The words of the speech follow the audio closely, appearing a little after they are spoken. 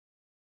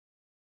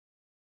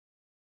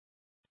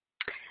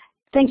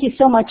Thank you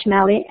so much,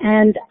 Mally,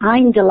 and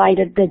I'm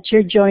delighted that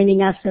you're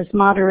joining us as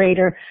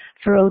moderator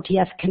for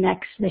OTF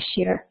Connects this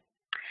year.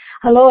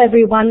 Hello,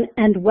 everyone,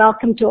 and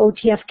welcome to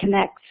OTF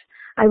Connects.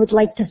 I would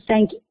like to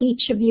thank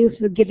each of you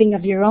for giving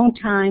of your own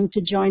time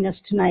to join us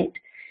tonight.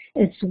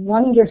 It's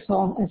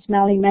wonderful, as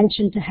Mally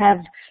mentioned, to have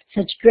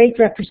such great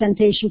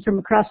representation from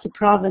across the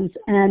province,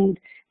 and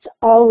it's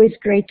always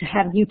great to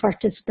have new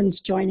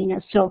participants joining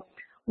us. So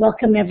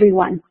welcome,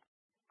 everyone.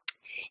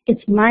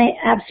 It's my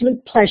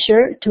absolute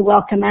pleasure to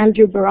welcome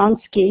Andrew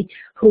Boronsky,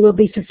 who will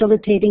be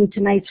facilitating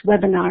tonight's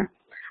webinar,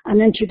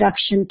 an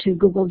introduction to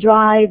Google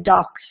Drive,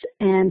 Docs,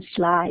 and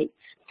Slides.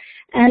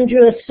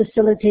 Andrew has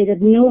facilitated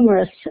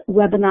numerous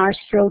webinars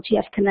for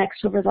OTF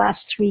Connects over the last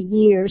 3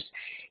 years.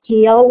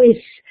 He always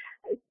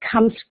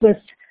comes with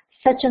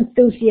such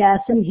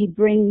enthusiasm. He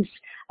brings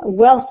a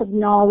wealth of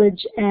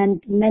knowledge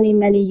and many,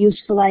 many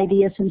useful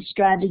ideas and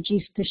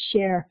strategies to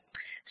share.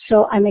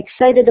 So I'm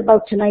excited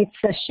about tonight's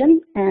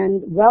session,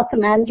 and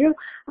welcome, Andrew.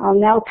 I'll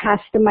now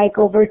pass the mic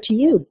over to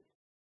you.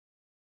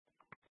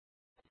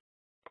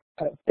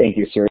 Thank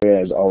you,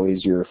 Syria. As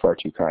always, you're far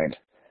too kind.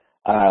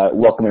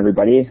 Welcome,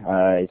 everybody.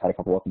 I've had a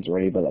couple welcomes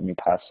already, but let me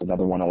pass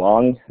another one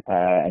along.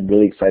 I'm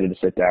really excited to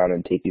sit down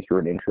and take you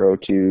through an intro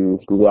to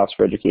Google Apps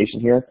for Education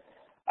here.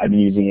 I've been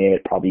using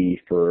it probably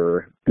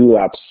for Google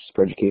Apps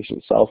for Education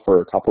itself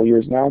for a couple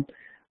years now.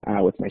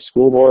 With my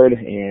school board,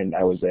 and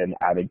I was an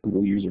avid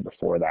Google user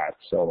before that.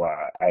 So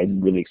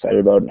I'm really excited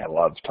about it, and I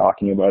love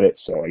talking about it,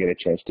 so I get a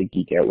chance to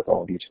geek out with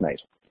all of you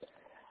tonight.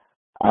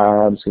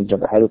 I'm just going to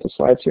jump ahead with the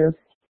slides here.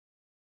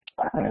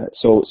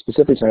 So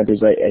specifically tonight,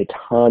 there's a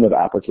ton of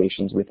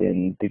applications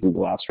within the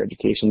Google Apps for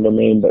Education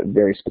domain, but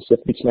very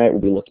specifically tonight,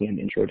 we'll be looking at an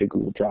intro to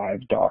Google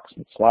Drive, Docs,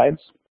 and Slides.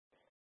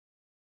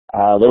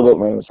 A little bit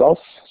about myself.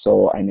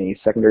 So I'm a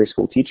secondary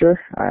school teacher.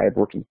 I've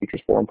worked in the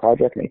Teachers Forum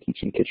project, and I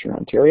teach in Kitchener,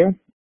 Ontario.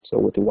 So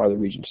with the Waterloo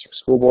Region District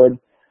School Board,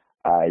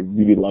 I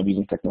really love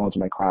using technology in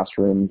my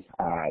classroom,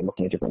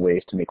 looking at different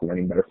ways to make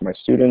learning better for my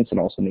students and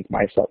also make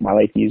my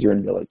life easier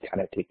and really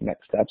kind of take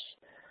next steps.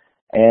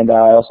 And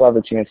I also have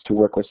a chance to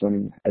work with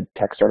some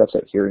tech startups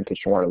out here in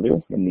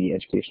Kitchener-Waterloo in the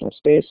educational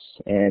space.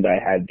 And I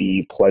had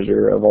the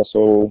pleasure of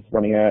also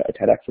running a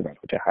TEDx event,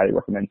 which I highly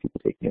recommend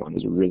people taking on. It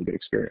was a really good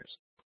experience.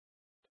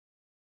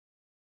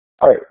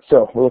 All right,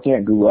 so we're looking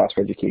at Google Apps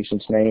for Education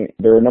tonight.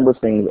 There are a number of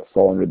things that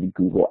fall under the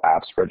Google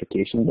Apps for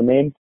Education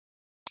domain.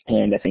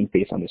 And I think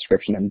based on the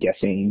description, I'm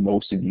guessing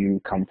most of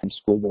you come from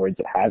school boards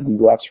that have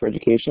Google Apps for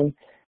Education.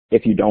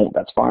 If you don't,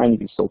 that's fine. You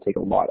can still take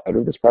a lot out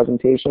of this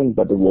presentation,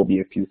 but there will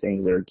be a few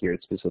things that are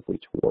geared specifically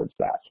towards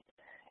that.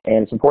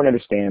 And it's important to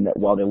understand that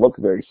while they look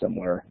very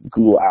similar,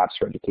 Google Apps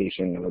for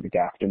Education, or the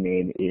GAFE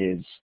domain,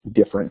 is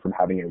different from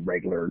having a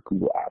regular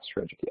Google Apps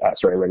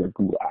for a regular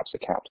Google Apps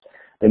account.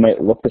 They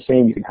might look the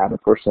same. You can have a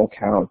personal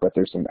account, but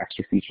there's some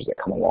extra features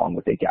that come along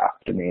with a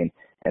GAFE domain,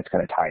 and it's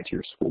kind of tied to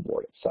your school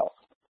board itself.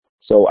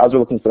 So as we're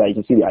looking for that, you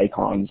can see the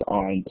icons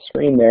on the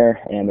screen there,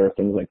 and there are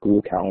things like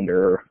Google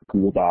Calendar,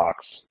 Google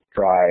Docs,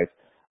 Drive,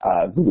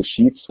 Google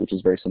Sheets, which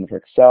is very similar to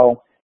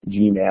Excel,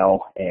 Gmail,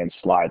 and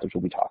Slides, which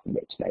we'll be talking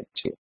about tonight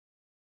too.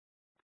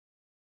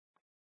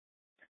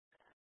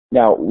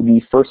 Now,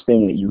 the first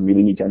thing that you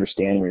really need to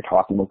understand when you're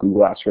talking about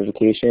Google Apps for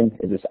Education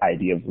is this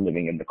idea of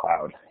living in the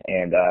cloud.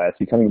 And it's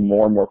becoming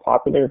more and more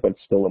popular, but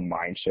it's still a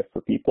mind shift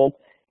for people.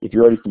 If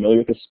you're already familiar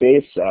with this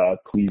space,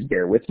 please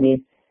bear with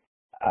me.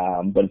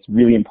 But it's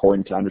really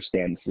important to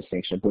understand this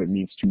distinction of what it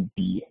means to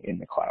be in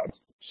the cloud.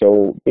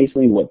 So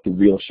basically what the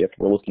real shift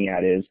we're looking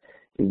at is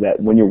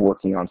that when you're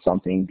working on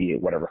something, be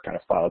it whatever kind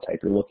of file type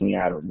you're looking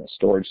at or in the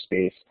storage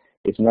space,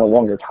 it's no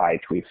longer tied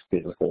to a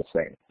physical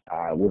thing.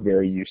 We're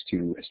very used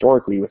to,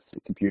 historically with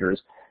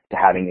computers, to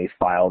having a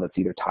file that's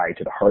either tied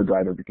to the hard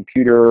drive of your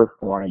computer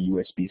or on a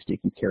USB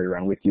stick you carry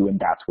around with you, and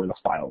that's where the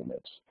file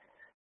lives.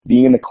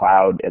 Being in the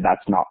cloud,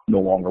 that's no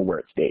longer where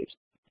it stays.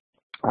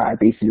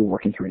 Basically, you're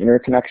working through an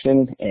internet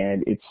connection,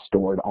 and it's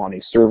stored on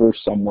a server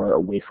somewhere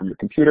away from your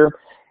computer,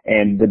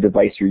 and the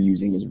device you're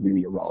using is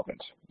really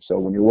irrelevant. So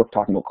when you're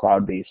talking about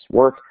cloud-based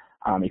work,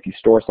 if you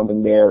store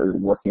something there or you're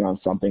working on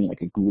something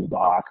like a Google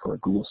Doc or a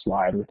Google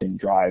Slide within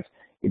Drive,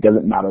 it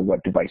doesn't matter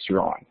what device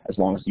you're on, as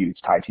long as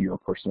it's tied to your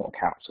personal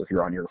account. So if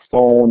you're on your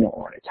phone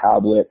or on a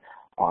tablet,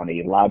 on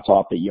a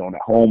laptop that you own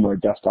at home or a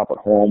desktop at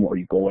home, or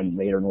you go in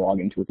later and log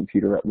into a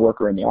computer at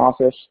work or in the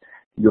office,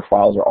 your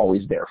files are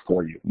always there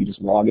for you. You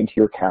just log into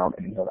your account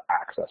and you have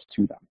access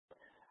to them.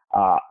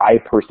 I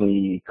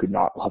personally could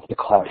not love the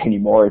cloud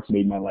anymore. It's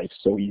made my life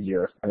so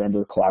easier. I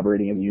remember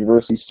collaborating as a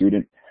university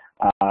student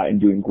and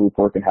doing group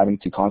work and having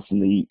to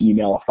constantly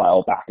email a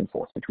file back and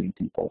forth between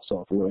people.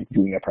 So if we were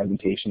doing a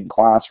presentation in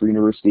class for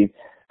university,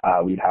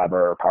 we'd have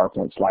our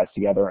PowerPoint slides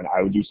together, and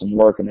I would do some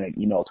work and then I'd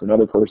email to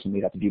another person.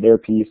 They'd have to do their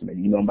piece, and then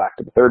email them back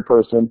to the third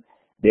person.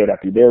 They would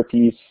have to do their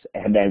piece,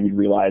 and then we'd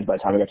realize by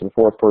the time we got to the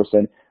fourth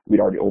person, we'd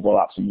already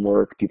overlapped some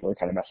work. People were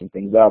kind of messing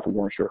things up. We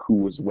weren't sure who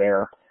was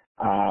where.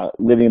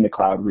 Living in the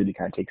cloud really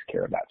kind of takes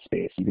care of that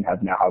space. You can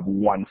now have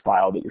one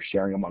file that you're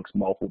sharing amongst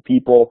multiple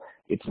people.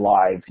 It's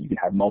live. You can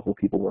have multiple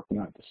people working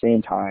on it at the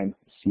same time,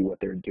 see what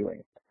they're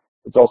doing.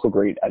 It's also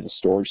great as a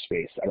storage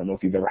space. I don't know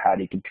if you've ever had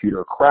a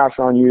computer crash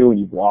on you and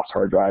you've lost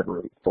hard drive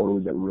or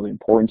photos that were really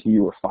important to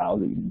you or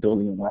files that you've been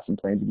building and lesson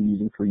plans you've been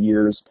using for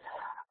years,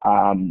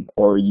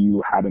 or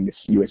you have a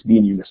USB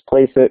and you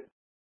misplace it.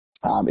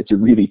 It's a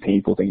really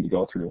painful thing to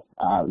go through.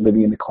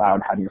 Living in the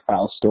cloud, having your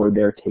files stored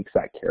there takes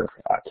that care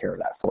of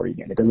that for you.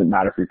 Again, it doesn't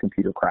matter if your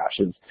computer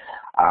crashes.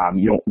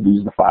 You don't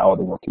lose the file or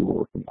the work you were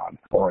working on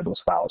or those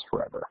files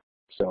forever.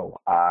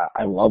 So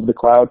I love the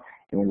cloud,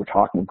 and when we're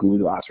talking about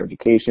Google Glass for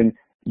Education,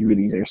 you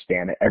really need to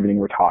understand that everything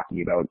we're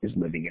talking about is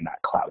living in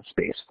that cloud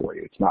space for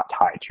you. It's not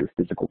tied to your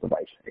physical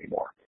device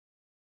anymore.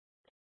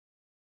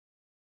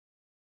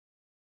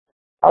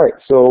 All right,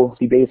 so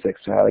the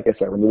basics. Like I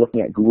said, we're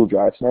looking at Google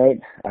Drive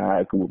tonight,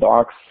 Google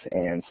Docs,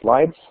 and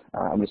slides.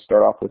 I'm going to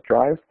start off with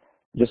Drive.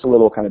 Just a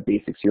little kind of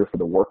basics here for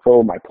the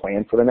workflow, my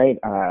plan for the night.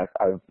 I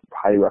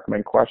highly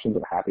recommend questions.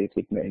 I'm happy to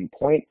take them at any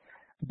point.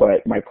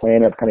 But my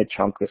plan, I've kind of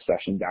chunked this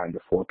session down into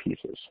 4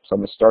 pieces. So I'm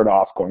going to start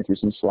off going through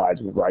some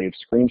slides with a variety of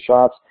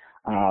screenshots,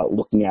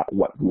 looking at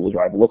what Google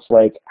Drive looks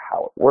like,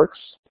 how it works.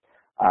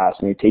 So I'm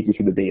going to take you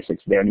through the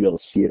basics there and you'll be able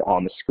to see it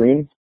on the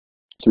screen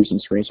through some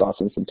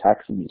screenshots and some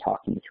text and me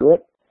talking you through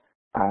it.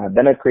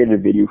 Then I've created a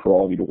video for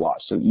all of you to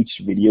watch. So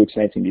each video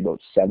tonight's going to be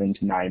about 7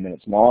 to 9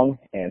 minutes long.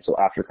 And so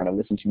after kind of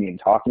listening to me and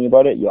talking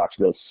about it, you'll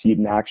actually be able to see it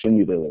in action.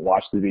 You'll be able to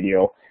watch the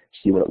video,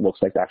 see what it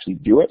looks like to actually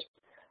do it.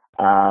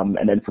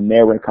 And then from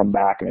there, we're going to come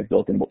back, and I've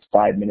built in about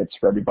 5 minutes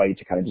for everybody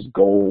to kind of just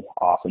go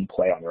off and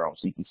play on their own.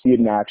 So you can see it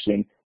in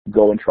action,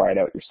 go and try it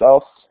out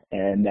yourself,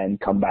 and then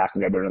come back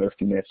and have another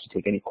few minutes to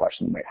take any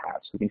questions you might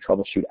have. So we can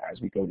troubleshoot as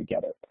we go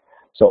together.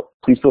 So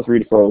please feel free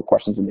to throw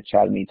questions in the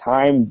chat at any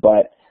time,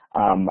 but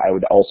I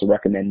would also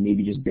recommend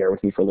maybe just bear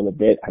with me for a little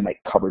bit. I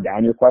might cover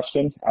down your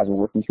question as we're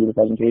working through the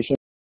presentation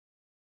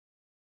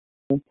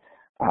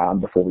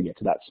before we get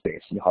to that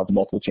space. You'll have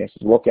multiple chances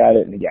to look at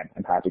it, and again,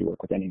 I'm happy to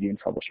work with any of you and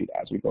troubleshoot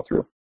as we go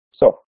through.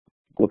 So,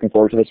 looking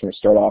forward to this. We're going to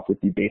start off with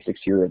the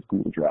basics here of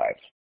Google Drive.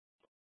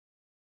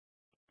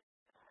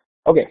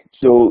 Okay,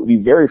 so the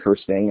very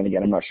first thing, and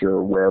again, I'm not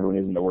sure where everyone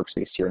is in the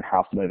workspace here and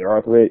how familiar they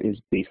are with it, is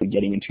basically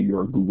getting into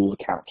your Google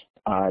account.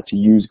 To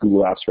use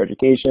Google Apps for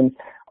Education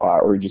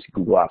or just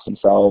Google Apps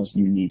themselves,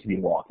 you need to be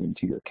logged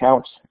into your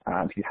account.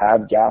 If you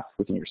have GAFE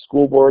within your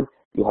school board,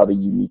 you'll have a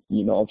unique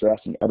email address,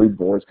 and every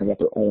board's going to have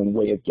their own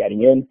way of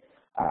getting in.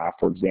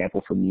 For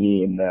example, for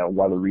me in the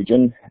Weather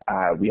region,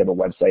 we have a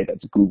website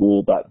that's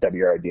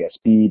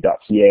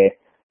google.wrdsb.ca,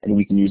 and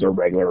we can use our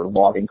regular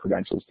login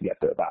credentials to get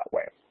there that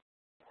way.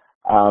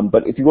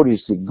 But if you go to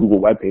just a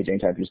Google webpage,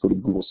 anytime you just go to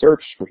Google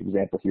search, for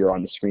example, here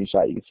on the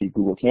screenshot, you can see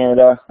Google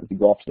Canada. If you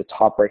go up to the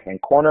top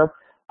right-hand corner,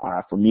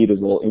 for me, there's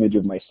a little image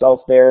of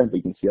myself there, but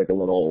you can see like a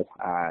little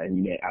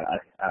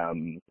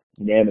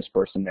unanimous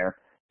person there.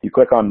 If you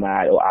click on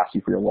that, it'll ask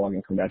you for your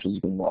login credentials.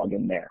 You can log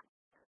in there.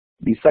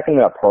 The second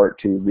part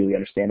to really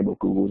understand about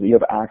Google is that you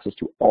have access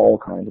to all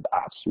kinds of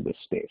apps through this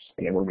space.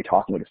 Again, we're going to be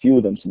talking about a few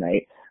of them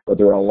tonight, but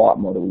there are a lot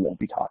more that we won't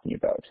be talking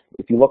about.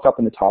 If you look up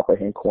in the top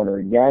right-hand corner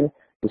again,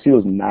 you'll see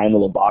those 9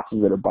 little boxes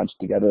that are bunched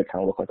together that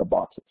kind of look like a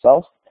box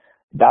itself.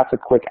 That's a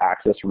quick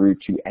access route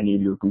to any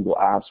of your Google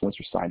apps once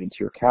you're signed into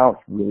your account.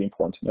 Really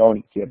important to know. And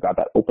you can see I've got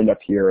that opened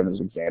up here, and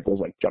there's examples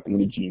like jumping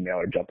into Gmail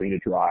or jumping into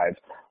Drive,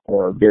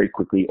 or very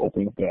quickly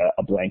opening up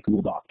a blank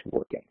Google Doc to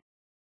work in.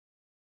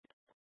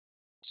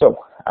 So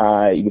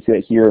you can see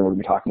that here, we're going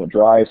to be talking about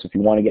Drive. So if you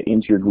want to get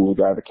into your Google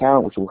Drive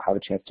account, which we'll have a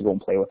chance to go and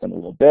play with in a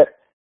little bit,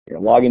 you're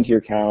going to log into your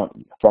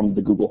account. From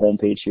the Google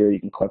homepage here, you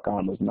can click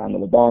on those 9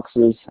 little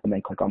boxes and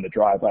then click on the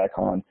Drive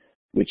icon,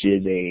 which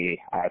is a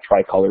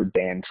tricolored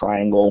band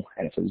triangle,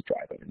 and it says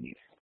Drive underneath.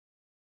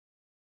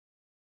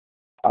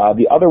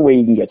 The other way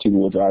you can get to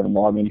Google Drive and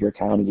log into your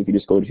account is if you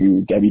just go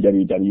to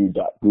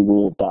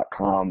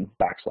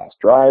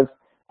www.google.com/drive.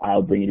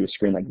 I'll bring you to a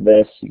screen like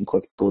this. You can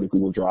click Go to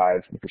Google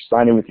Drive. If you're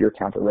signed in with your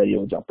account already,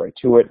 it'll jump right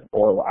to it,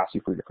 or it will ask you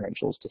for your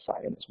credentials to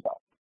sign in as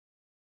well.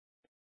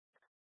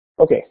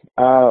 Okay,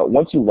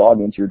 once you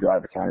log into your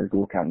Drive account or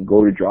Google account and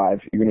go to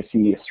Drive, you're going to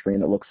see a screen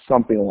that looks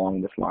something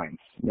along this line.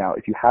 Now,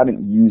 if you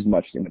haven't used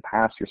much in the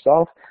past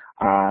yourself,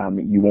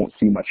 you won't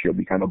see much here. It'll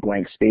be kind of a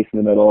blank space in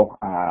the middle.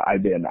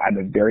 I'm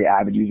a very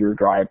avid user of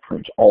Drive.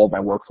 Pretty much all of my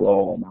workflow,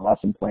 all my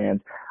lesson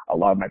plans, a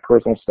lot of my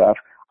personal stuff,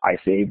 I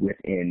save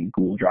within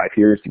Google Drive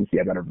here. So you can see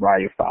I've got a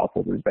variety of file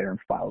folders there and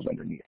files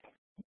underneath.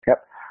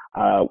 Yep.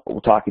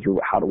 We'll talk you through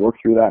how to work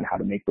through that and how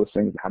to make those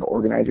things and how to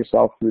organize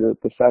yourself through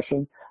the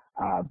session.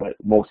 But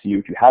most of you,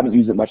 if you haven't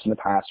used it much in the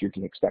past, you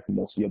can expect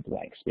mostly a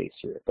blank space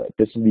here. But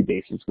this is the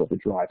basics of what the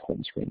Drive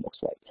home screen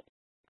looks like.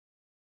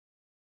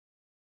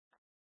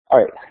 All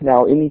right,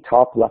 now in the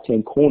top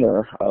left-hand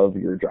corner of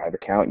your Drive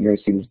account, you're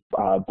going to see this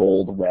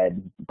bold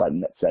red button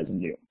that says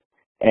New.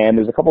 And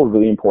there's a couple of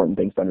really important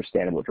things to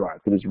understand about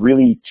Drive, because there's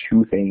really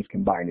 2 things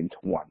combined into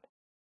one.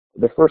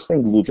 The first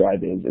thing Google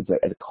Drive is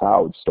a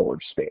cloud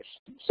storage space.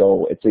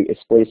 So it's a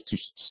place to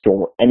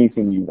store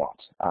anything you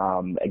want.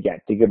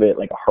 Again, think of it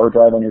like a hard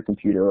drive on your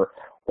computer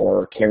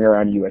or carrying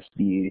around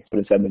USB, but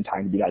instead of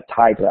time to be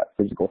tied to that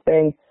physical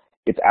thing,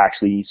 it's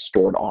actually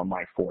stored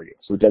online for you.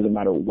 So it doesn't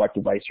matter what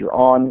device you're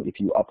on. If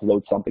you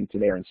upload something to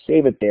there and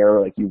save it there,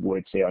 like you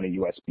would say on a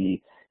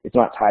USB, it's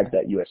not tied to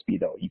that USB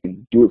though. You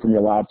can do it from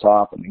your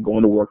laptop and then go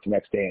into work the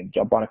next day and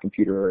jump on a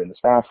computer in the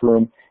staff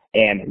room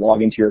and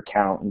log into your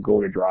account and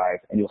go to Drive,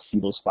 and you'll see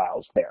those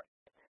files there.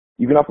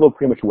 You can upload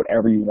pretty much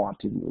whatever you want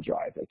to Google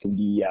Drive. It can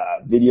be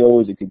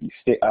videos, it could be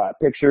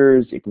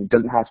pictures,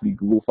 doesn't have to be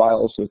Google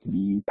files, so it can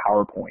be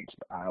PowerPoint,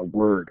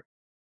 Word,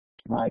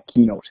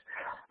 Keynote.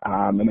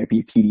 It might be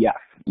a PDF.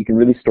 You can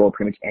really store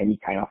pretty much any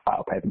kind of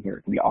file type in here.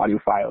 It can be audio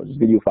files,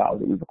 video files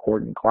that we've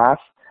recorded in class.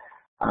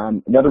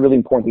 Another really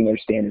important thing to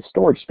understand is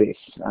storage space.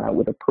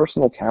 With a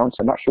personal account,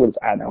 so I'm not sure what it's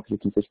at now because we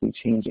consistently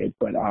change it,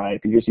 but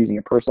if you're just using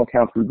a personal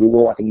account through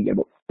Google, I think you get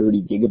about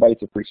 30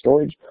 gigabytes of free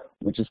storage,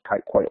 which is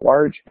quite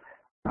large.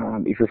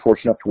 If you're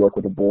fortunate enough to work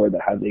with a board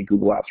that has a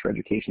Google Apps for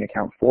Education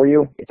account for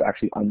you, it's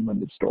actually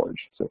unlimited storage.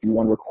 So if you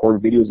want to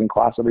record videos in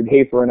class every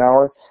day for an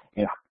hour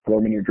and put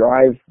them in your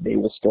Drive, they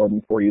will store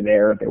them for you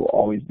there. They will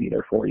always be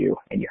there for you,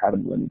 and you have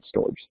unlimited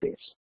storage space.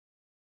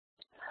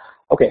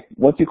 Okay,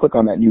 once you click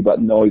on that new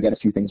button though, you got a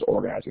few things to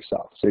organize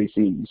yourself. So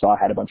you saw I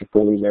had a bunch of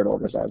folders there to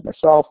organize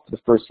myself. The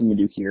first thing you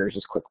do here is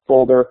just click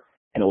folder,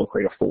 and it will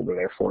create a folder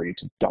there for you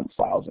to dump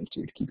files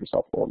into to keep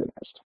yourself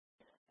organized.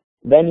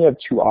 Then you have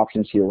two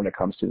options here when it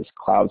comes to this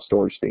cloud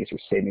storage space or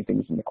saving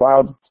things in the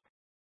cloud.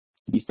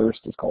 The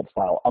first is called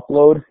File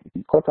Upload. If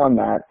you click on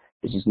that,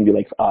 it's just going to be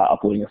like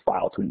uploading a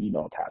file to an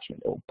email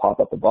attachment. It will pop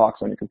up the box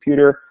on your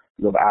computer.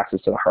 You'll have access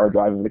to the hard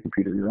drive of the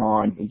computer you're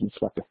on. You can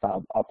select a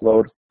file to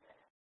upload.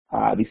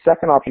 The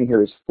second option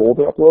here is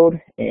Folder Upload,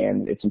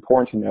 and it's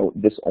important to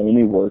note this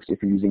only works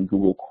if you're using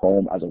Google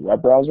Chrome as a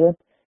web browser.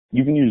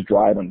 You can use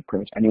Drive on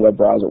pretty much any web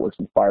browser. It works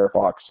in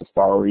Firefox,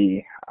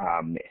 Safari,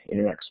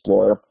 Internet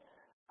Explorer.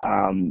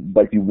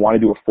 But if you want to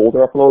do a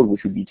folder upload,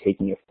 which would be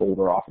taking a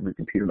folder off of your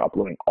computer and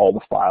uploading all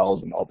the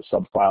files and all the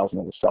sub-files and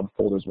all the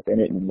subfolders within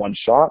it in one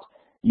shot,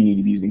 you need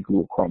to be using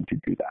Google Chrome to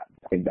do that.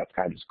 I think that's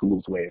kind of just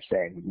Google's way of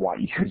saying we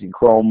want you using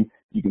Chrome.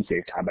 You can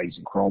save time by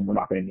using Chrome. We're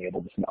not going to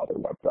enable this in other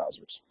web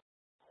browsers.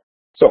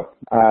 So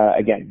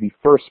again, the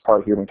first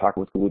part here when we talk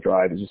about Google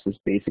Drive is just this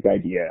basic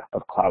idea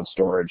of cloud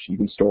storage. You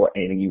can store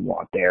anything you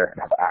want there and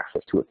have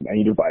access to it from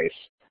any device.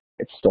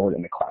 It's stored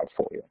in the cloud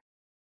for you.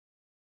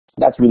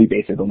 That's really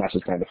basic, and that's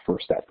just kind of the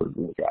first step for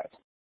Google Drive.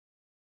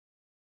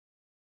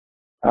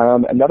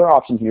 Another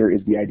option here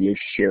is the idea of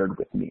shared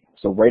with me.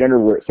 So right under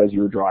where it says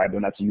your drive,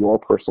 and that's your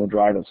personal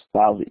drive, those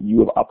files that you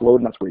have uploaded,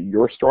 and that's where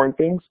you're storing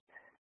things.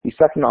 The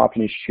second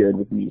option is shared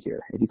with me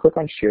here. If you click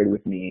on shared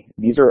with me,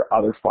 these are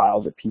other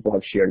files that people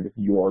have shared with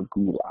your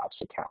Google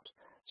Apps account.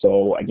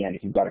 So again,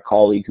 if you've got a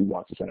colleague who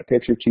wants to send a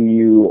picture to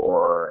you,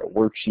 or a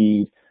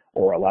worksheet,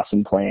 or a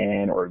lesson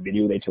plan, or a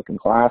video they took in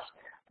class,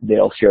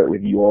 they'll share it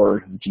with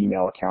your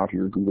Gmail account or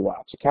your Google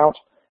Apps account,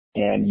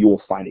 and you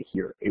will find it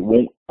here. It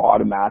won't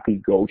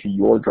automatically go to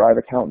your Drive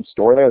account and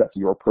store there. That's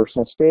your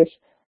personal space.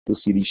 You'll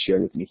see these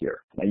shared with me here.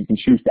 Now you can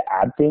choose to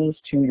add things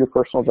to your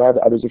personal drive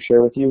that others have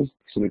shared with you.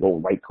 So we go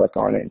right click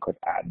on it and click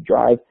add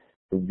drive.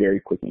 It's a very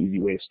quick and easy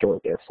way to store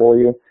it there for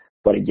you.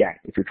 But again,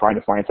 if you're trying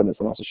to find something that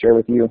someone else to share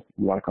with you,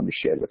 you want to come to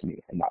shared with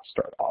me and not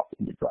start off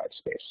in your drive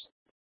space.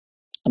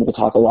 And we'll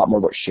talk a lot more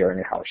about sharing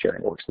and how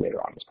sharing works later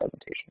on in this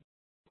presentation.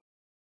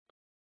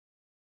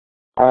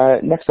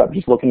 Next up,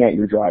 just looking at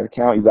your Drive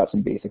account, you've got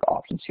some basic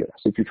options here.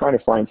 So if you're trying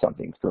to find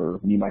something, for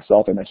me,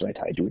 myself, I mentioned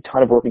I do a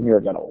ton of work in here.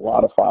 I've got a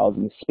lot of files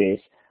in this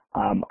space.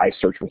 I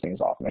search for things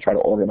often. I try to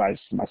organize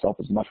myself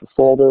as much with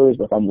folders,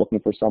 but if I'm looking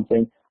for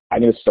something,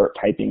 I'm going to start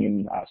typing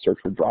in search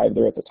for Drive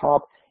there at the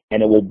top,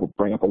 and it will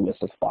bring up a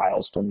list of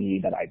files for me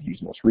that I've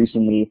used most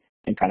recently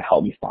and kind of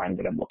help me find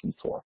what I'm looking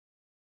for.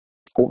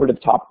 Over to the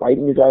top right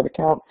in your Drive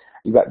account,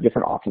 you've got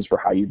different options for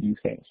how you view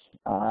things.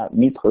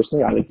 Me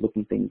personally, I like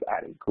looking things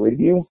at a grid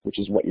view, which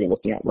is what you're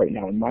looking at right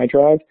now in my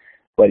Drive.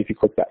 But if you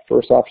click that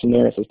first option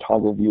there, it says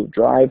toggle view of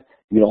Drive,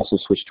 you can also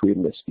switch to a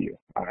list view.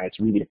 It's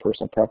really a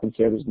personal preference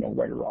there. There's no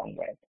right or wrong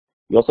way.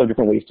 You also have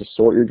different ways to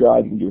sort your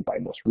Drive. You can do it by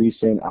most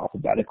recent,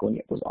 alphabetical, and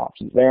get those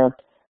options there.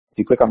 If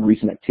you click on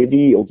recent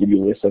activity, it'll give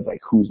you a list of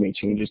like who's made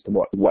changes to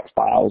what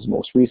files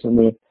most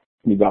recently. And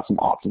you've got some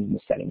options in the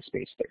settings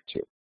space there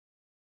too.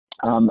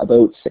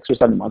 About 6 or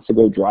 7 months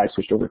ago, Drive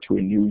switched over to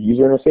a new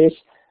user interface.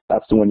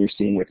 That's the one you're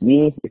seeing with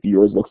me. If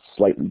yours looks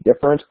slightly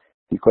different,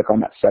 if you click on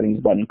that settings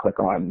button, click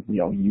on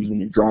using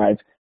your Drive,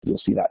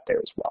 you'll see that there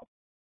as well.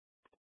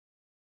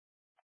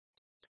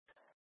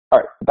 All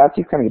right, that's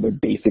kind of the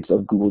basics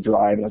of Google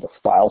Drive as a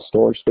file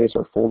storage space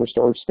or folder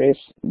storage space.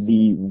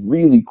 The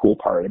really cool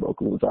part about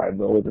Google Drive,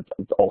 though, is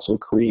it's also a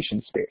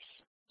creation space.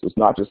 So it's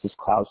not just this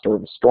cloud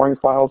storage of storing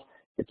files,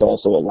 it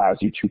also allows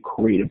you to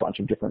create a bunch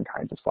of different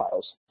kinds of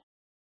files.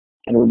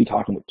 And we're going to be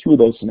talking about two of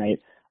those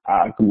tonight,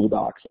 Google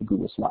Docs and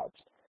Google Slides.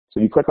 So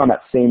if you click on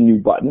that same new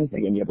button,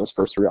 again, you have those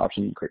first three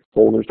options. You can create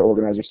folders to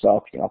organize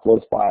yourself. You can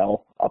upload a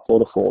file,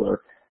 upload a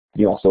folder.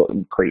 You can also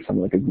create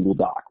something like a Google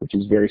Doc, which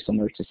is very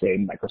similar to, say,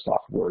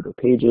 Microsoft Word or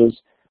Pages.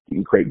 You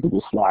can create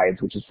Google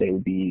Slides, which is, say,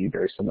 would be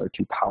very similar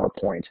to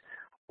PowerPoint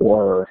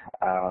or,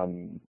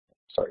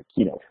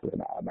 Keynote for the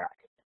Mac.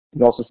 You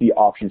can also see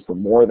options for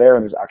more there,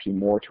 and there's actually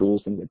more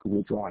tools, things like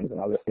Google Drawings and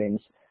other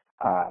things.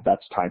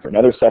 That's time for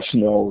another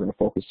session, though. We're going to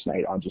focus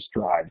tonight on just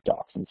Drive,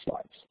 Docs, and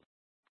Slides.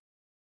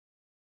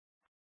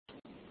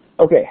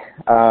 Okay,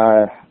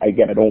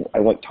 again, I don't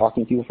like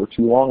talking to people for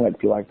too long. I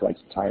feel like I like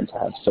time to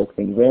have soak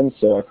things in,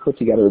 so I've put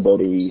together about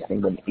I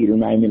think about an 8 or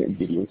 9 minute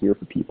video here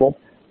for people.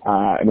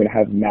 I'm going to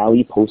have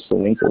Mally post the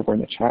link over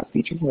in the chat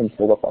feature here and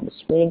pull up on the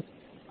screen.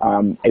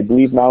 I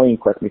believe, Mally, and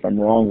correct me if I'm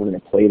wrong, we're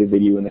going to play the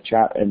video in the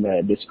chat and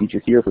this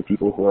feature here for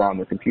people who are on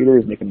their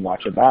computers, and they can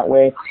watch it that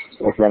way.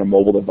 Or if you're on a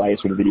mobile device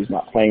where the video is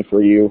not playing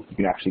for you, you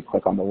can actually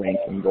click on the link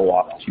and go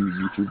off to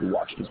YouTube to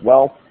watch it as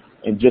well.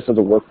 And just as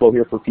a workflow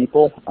here for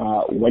people,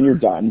 when you're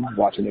done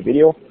watching the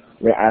video,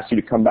 we're going to ask you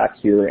to come back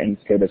here and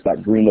give us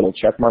that green little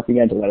check mark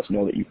again to let us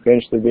know that you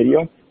finished the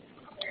video.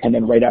 And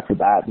then right after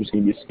that, there's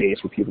going to be a space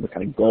for people to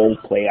kind of go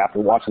play after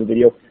watching the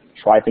video,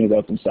 try things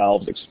out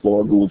themselves,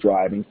 explore Google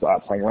Drive and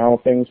playing around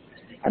with things,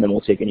 and then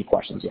we'll take any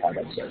questions you have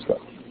as you guys go.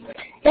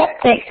 Yep,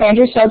 thanks,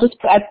 Andrew. So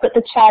I've put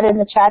the chat in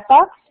the chat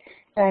box,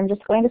 and I'm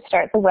just going to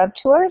start the web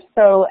tour.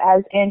 So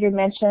as Andrew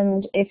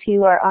mentioned, if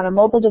you are on a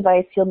mobile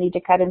device, you'll need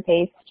to cut and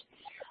paste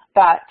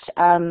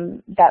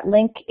that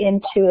link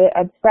into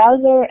a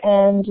browser,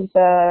 and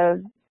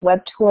the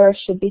web tour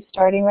should be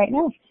starting right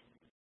now.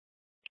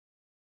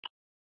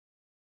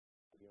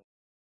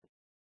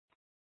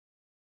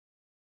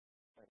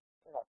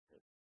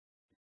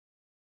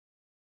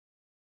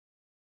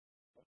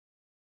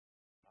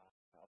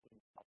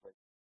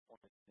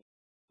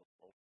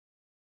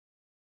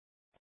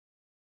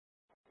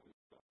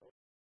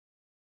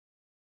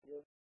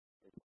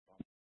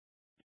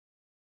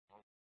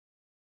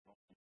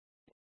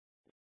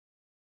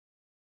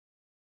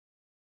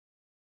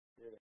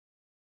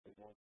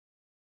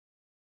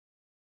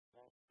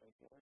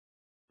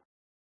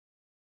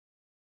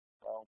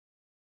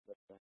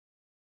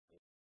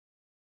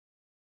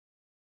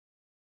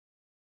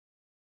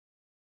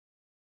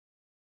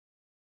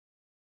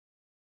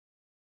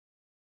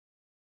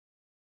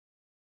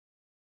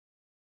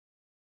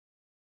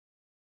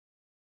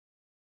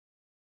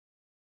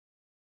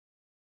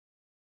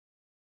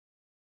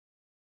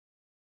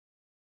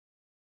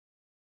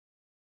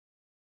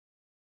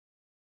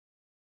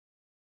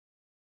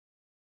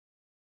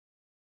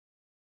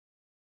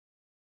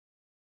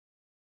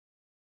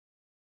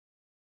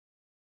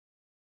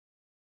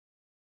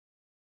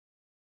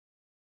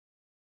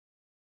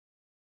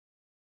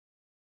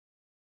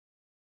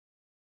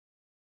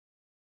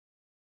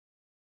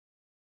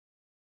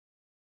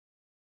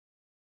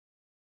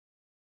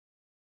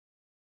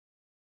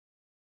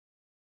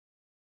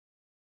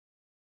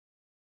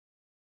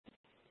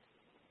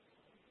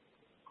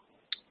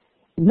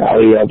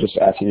 Mally, I'll just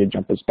ask you to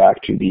jump us back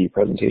to the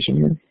presentation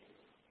here.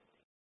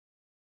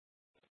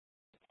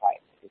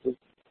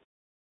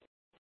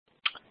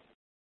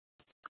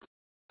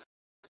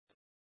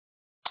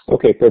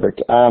 Okay,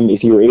 perfect.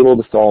 If you were able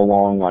to follow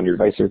along on your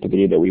device with the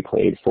video that we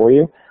played for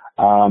you,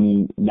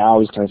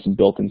 now is kind of some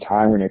built-in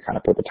time. We're going to kind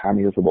of put the timer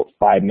here for about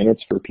 5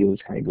 minutes for people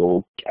to kind of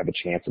go have a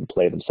chance and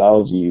play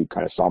themselves. You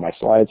kind of saw my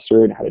slides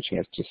through and had a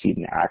chance to see it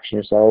in action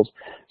yourselves.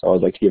 So I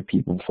always like to give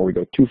people, before we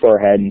go too far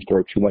ahead and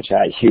throw too much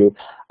at you,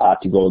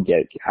 to go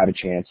have a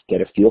chance,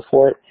 get a feel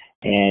for it.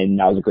 And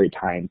now is a great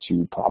time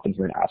to pop in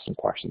here and ask some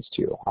questions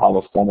too. I'll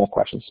have a formal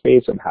question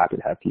space. I'm happy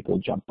to have people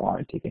jump on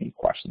and take any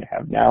question they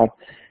have now.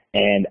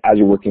 And as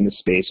you're working the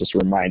space, just a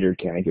reminder,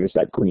 kind of give us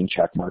that green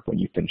check mark when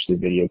you finish the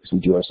video, because we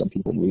do have some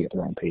people moving at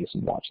their own pace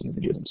and watching the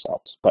video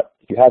themselves. But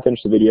if you have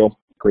finished the video,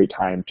 great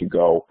time to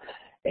go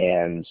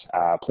and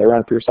play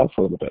around for yourself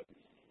for a little bit.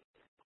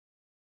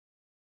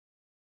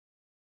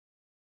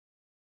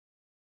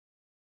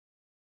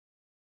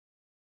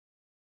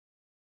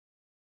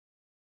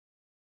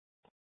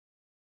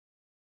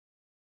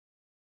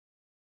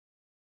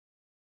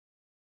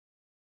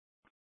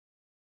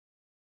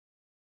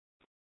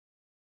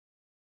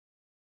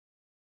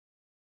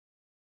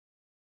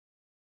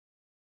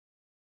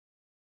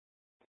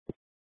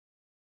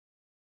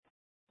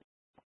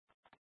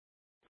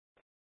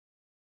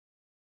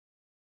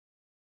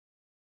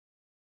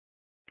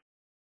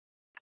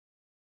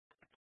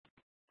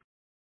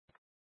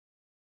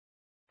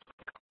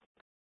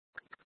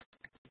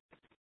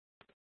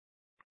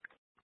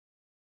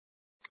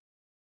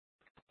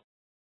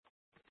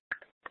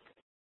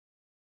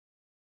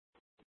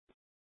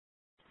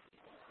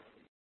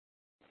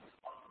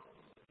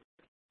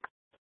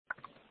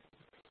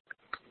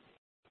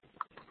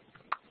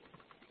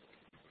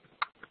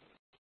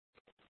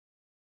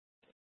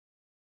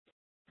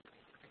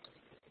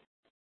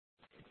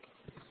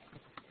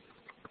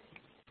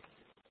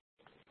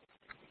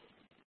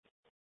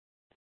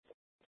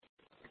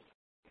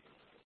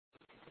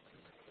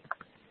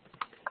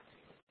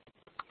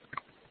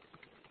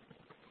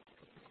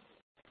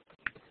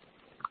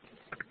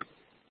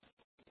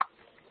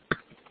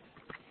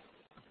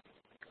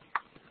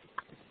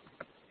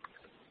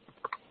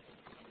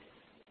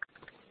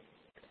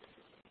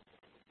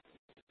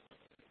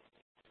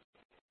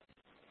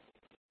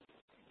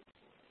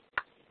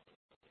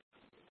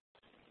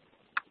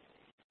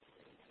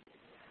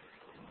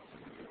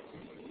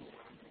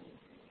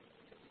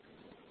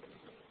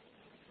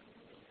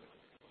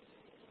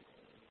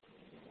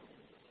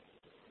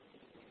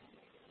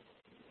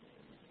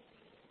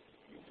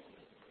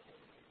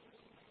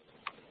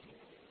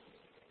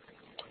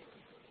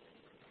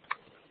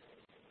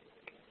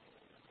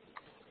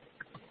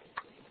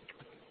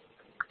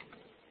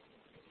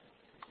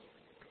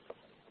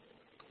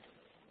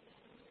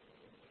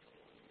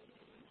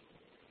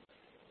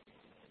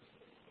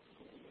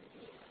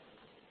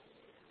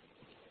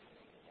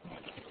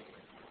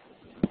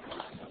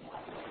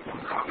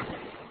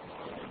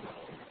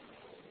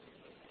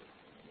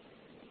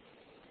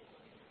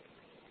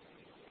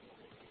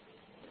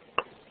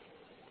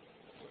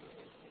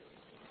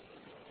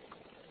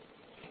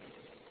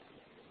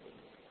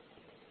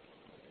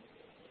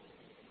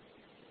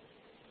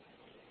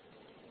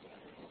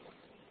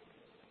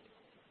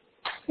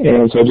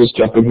 And so just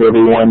jump in here,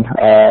 everyone.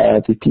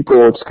 The people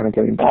are just kind of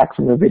getting back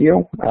from the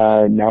video.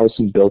 Now is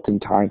some built-in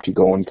time to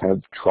go and kind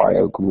of try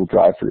out Google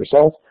Drive for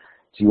yourself.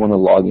 So you want to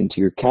log into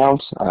your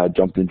account,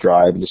 jump into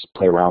Drive, and just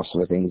play around with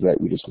some of the things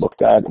that we just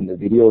looked at in the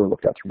video or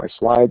looked at through my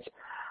slides.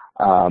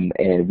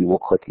 And we will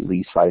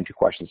quickly slide into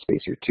question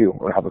space here too. We're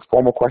going to have a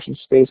formal question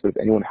space, but if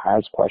anyone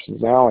has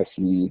questions now, I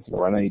see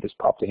Lorena, you just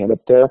popped a hand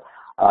up there.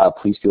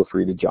 Please feel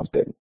free to jump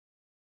in.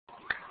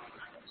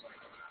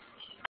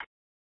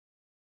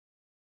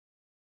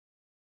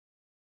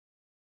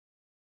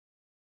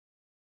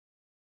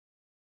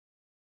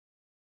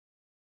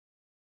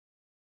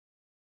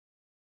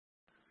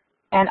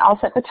 And I'll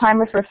set the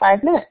timer for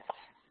 5 minutes.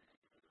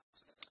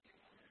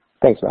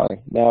 Thanks,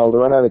 Valerie. Now,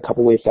 Lorena, I have a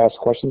couple ways to ask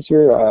questions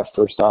here.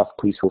 First off,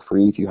 please feel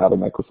free, if you have a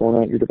microphone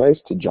on your device,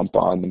 to jump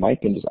on the mic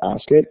and just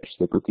ask it, so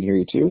the group can hear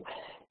you too.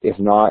 If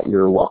not,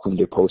 you're welcome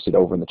to post it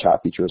over in the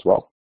chat feature as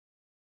well.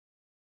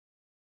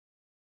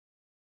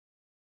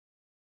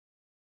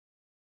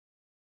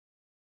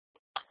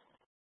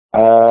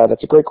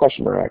 That's a great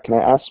question, Lorena. Can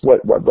I ask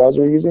what web browser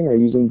you're using? Are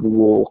you using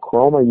Google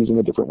Chrome or are you using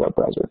a different web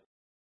browser?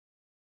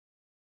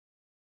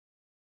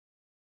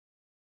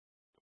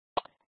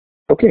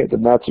 Okay,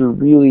 then that's a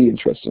really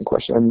interesting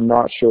question. I'm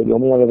not sure. The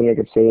only other thing I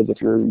could say is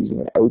if you're using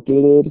an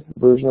outdated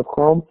version of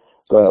Chrome,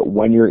 but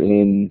when you're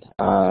in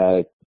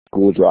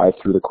Google Drive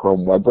through the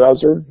Chrome web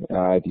browser,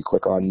 if you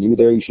click on New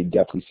there, you should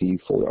definitely see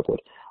folder upload.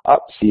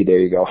 See, there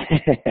you go.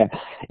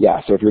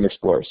 Yeah, so if you're an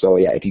Explorer. So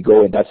yeah, if you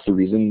go in, that's the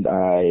reason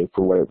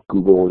for what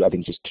Google, I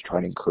think, just to try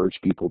and encourage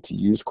people to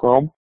use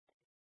Chrome.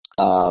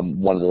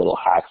 One of the little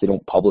hacks, they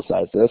don't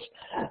publicize this,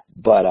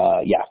 but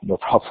yeah, no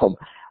problem.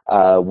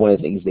 One of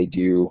the things they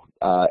do,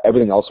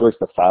 everything else works,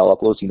 the file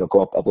uploads,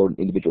 go up, upload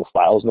individual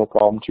files, no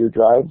problem to your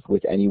drive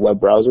with any web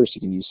browser, so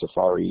you can use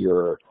Safari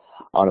or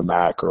on a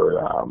Mac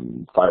or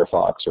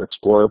Firefox or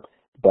Explorer.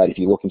 But if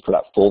you're looking for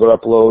that folder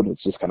upload,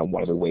 it's just kind of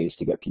one of the ways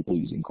to get people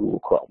using Google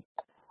Chrome.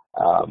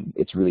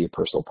 It's really a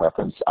personal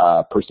preference.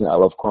 Personally, I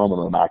love Chrome. I'm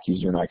a Mac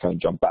user, and I kind of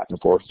jump back and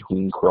forth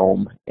between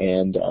Chrome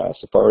and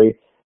Safari,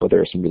 but there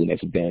are some really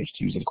nice advantages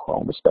to using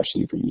Chrome,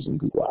 especially if you're using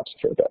Google Apps a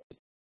fair bit.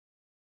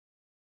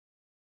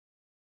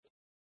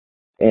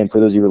 And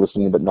for those of you who are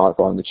listening but not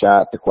following the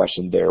chat, the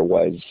question there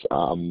was,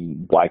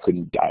 why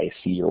couldn't I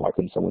see, or why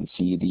couldn't someone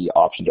see the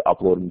option to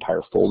upload an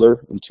entire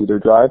folder into their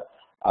drive?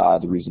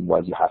 The reason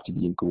was you have to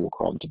be in Google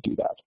Chrome to do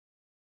that.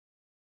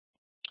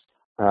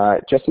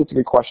 Jesse, it's a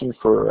good question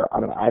for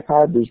on an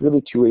iPad. There's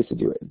really two ways to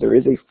do it. There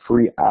is a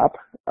free app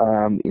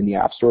in the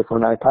App Store for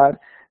an iPad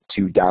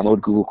to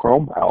download Google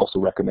Chrome. I also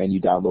recommend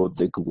you download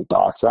the Google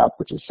Docs app,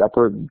 which is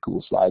separate, and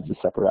Google Slides is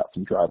a separate app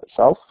from Drive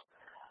itself.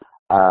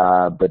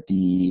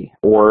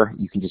 Or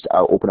you can just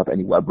open up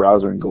any web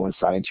browser and go and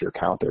sign into your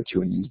account there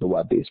too and use the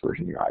web-based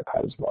version of your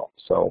iPad as well.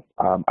 So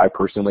I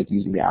personally like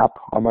using the app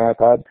on my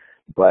iPad,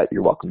 but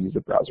you're welcome to use the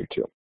browser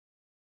too.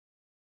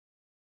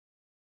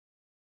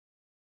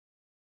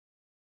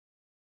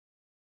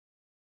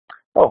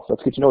 Oh,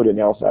 that's good to know,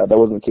 Danielle. That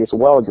wasn't the case a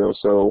while ago.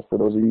 So for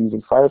those of you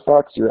using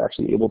Firefox, you're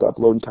actually able to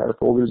upload entire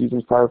folders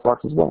using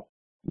Firefox as well.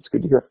 It's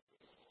good to hear.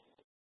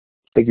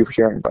 Thank you for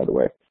sharing, by the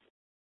way.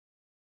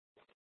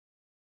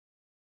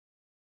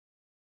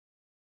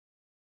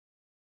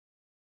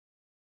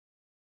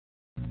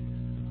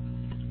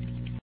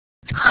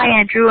 Hi,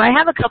 Andrew. I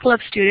have a couple of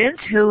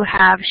students who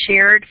have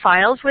shared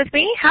files with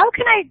me. How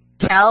can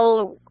I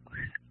tell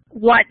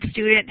what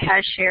student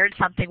has shared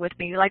something with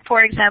me? Like,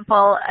 for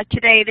example,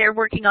 today they're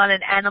working on an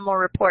animal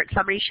report.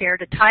 Somebody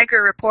shared a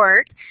tiger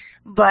report,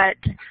 but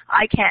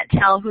I can't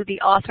tell who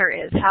the author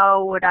is.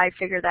 How would I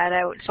figure that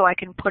out so I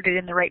can put it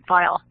in the right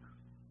file?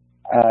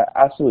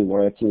 Absolutely,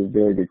 Laura. That's a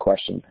very good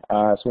question.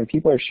 So when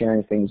people are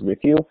sharing things with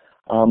you,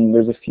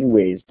 there's a few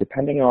ways,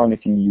 depending on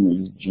if you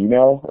use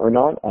Gmail or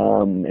not,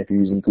 if you're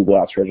using Google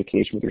Apps for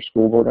Education with your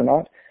school board or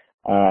not.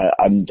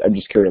 I'm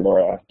just curious,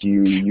 Laura, do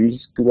you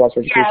use Google Apps for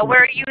Education? Yeah,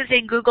 we're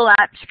using Google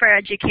Apps for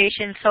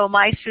Education, so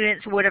my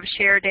students would have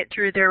shared it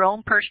through their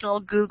own personal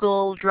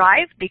Google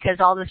Drive because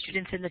all the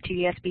students in the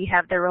TDSB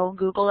have their own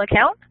Google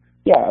account.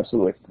 Yeah,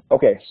 absolutely.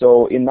 Okay,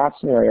 so in that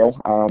scenario,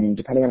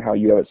 depending on how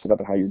you have it set up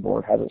and how your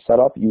board has it set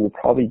up, you will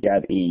probably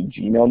get a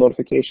Gmail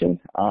notification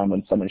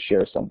when someone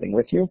shares something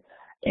with you.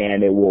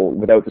 And it will,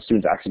 without the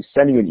students actually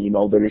sending you an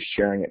email, they're just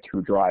sharing it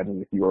through Drive and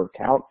with your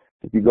account.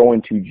 If you go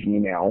into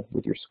Gmail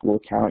with your school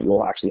account,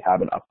 you'll actually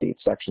have an update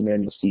section there,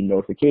 and you'll see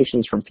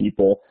notifications from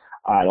people.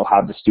 It'll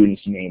have the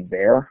student's name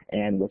there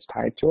and what's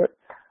tied to it.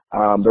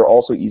 There are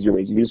also easier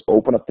ways. You can just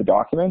open up the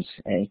document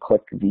and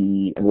click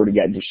and we're going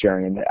to get into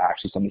sharing and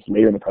actually some of this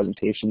later in the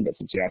presentation, but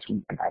since you asked,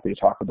 I'm happy to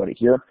talk about it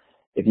here.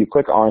 If you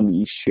click on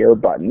the share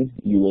button,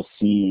 you will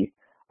see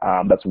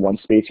that's one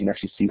space. You can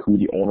actually see who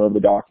the owner of the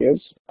doc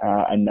is.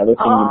 Another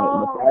thing you might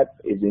look at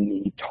is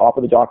in the top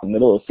of the doc in the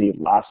middle, it'll say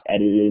last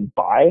edited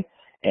by,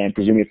 and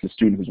presuming it's the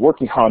student who's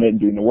working on it and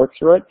doing the work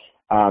through it,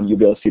 you'll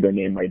be able to see their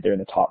name right there in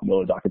the top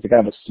middle of the doc. It's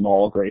kind of a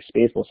small gray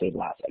space. We'll say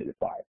last edited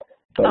by.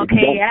 But if you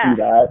don't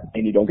see that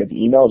and you don't get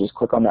the email, just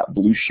click on that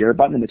blue share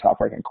button in the top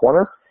right-hand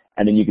corner,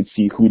 and then you can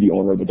see who the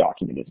owner of the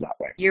document is that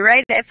way. You're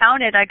right. I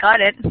found it. I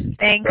got it.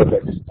 Thanks.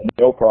 Perfect.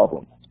 No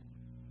problem.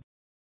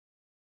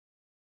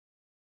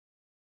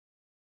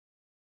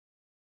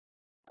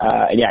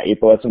 And yeah,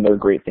 April, that's another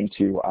great thing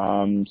too.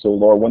 So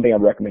Laura, one thing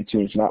I'd recommend too,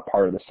 it's not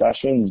part of the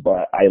sessions,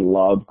 but I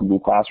love Google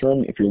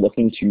Classroom. If you're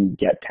looking to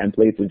get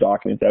templates of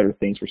documents out or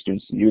things for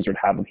students to use or to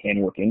have them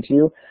handwork into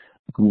you,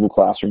 Google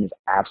Classroom is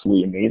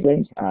absolutely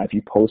amazing. If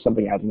you post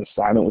something as an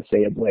assignment with,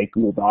 say, a blank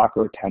Google Doc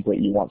or a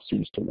template you want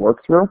students to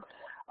work through,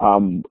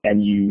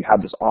 and you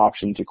have this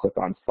option to click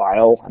on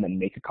File and then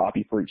make a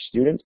copy for each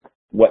student,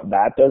 what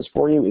that does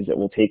for you is it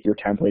will take your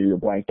template or your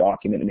blank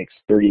document and makes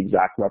 30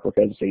 exact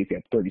replicas, say if you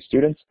have 30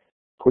 students,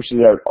 pushes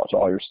it out to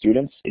all your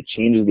students. It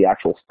changes the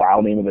actual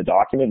file name of the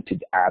document to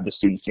add the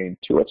student's name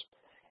to it,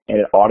 and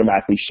it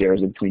automatically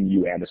shares it between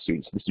you and the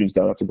students. The students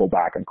don't have to go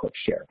back and click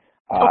share.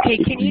 Okay,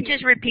 can you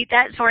just repeat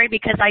that? Sorry,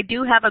 because I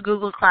do have a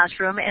Google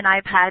Classroom, and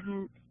I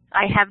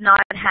have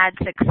not had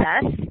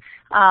success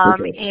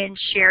in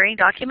sharing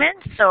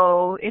documents.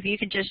 So if you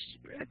can just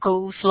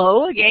go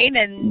slow again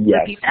and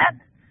repeat that.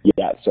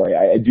 Yeah, sorry,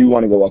 I do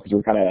want to go up because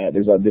we're kind of,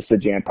 this is a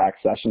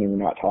jam-packed session and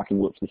we're not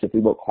talking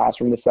specifically about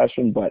Classroom this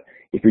session, but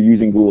if you're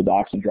using Google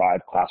Docs and Drive,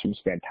 Classroom is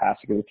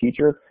fantastic as a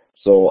teacher.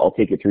 So I'll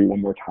take it through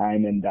one more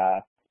time, and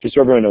just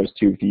so everyone knows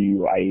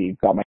too, I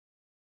got my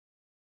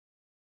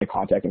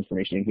contact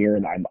information in here,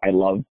 and I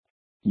love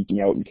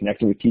geeking out and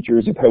connecting with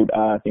teachers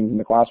about things in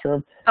the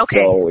classroom. Okay.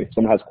 So if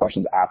someone has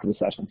questions after the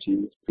session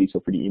too, please feel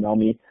free to email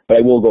me, but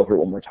I will go through it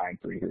one more time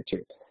for you here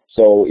too.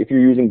 So if you're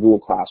using Google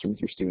Classroom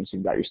with your students,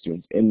 you've got your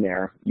students in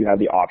there, you have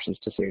the options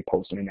to say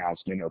post an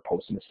announcement or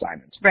post an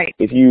assignment. Right.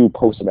 If you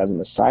post it as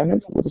an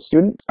assignment with a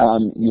student,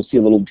 you'll see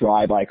a little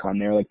drive icon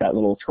there, like that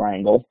little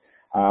triangle.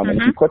 And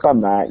if you click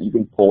on that, you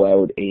can pull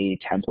out a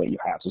template you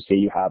have. So say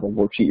you have a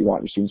worksheet you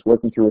want your students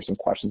working through or some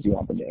questions you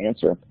want them to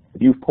answer.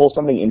 If you pull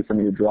something in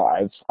from your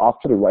drive,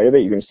 off to the right of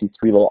it, you're going to see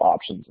three little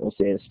options. It'll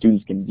say the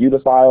students can view the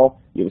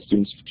file, you have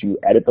students to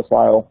edit the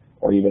file,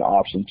 or you have an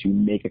option to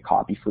make a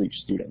copy for each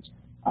student.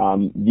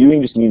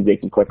 Viewing just means they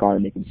can click on it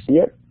and they can see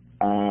it.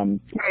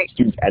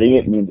 Students editing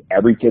it means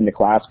every kid in the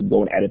class can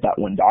go and edit that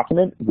one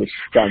document, which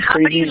sounds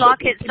crazy. How do you lock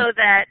it so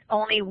that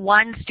only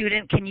one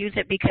student can use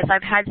it? Because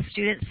I've had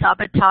students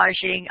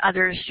sabotaging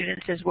other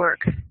students'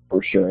 work.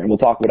 For sure, and we'll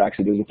talk about,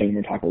 actually, there's a thing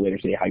we're going to talk about later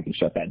today, how you can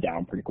shut that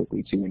down pretty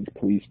quickly too and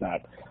police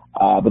that.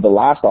 But the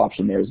last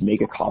option there is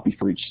make a copy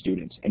for each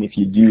student. And if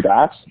you do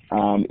that,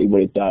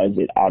 what it does,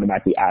 it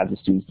automatically adds the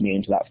student's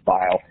name to that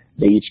file.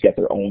 They each get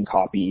their own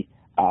copy.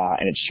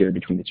 And it's shared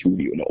between the two of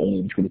you, and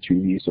only between the two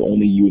of you, so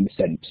only you and the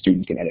said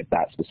student can edit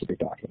that specific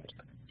document.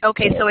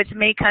 Okay, so it's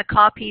make a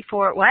copy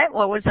for what?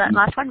 What was that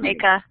last one?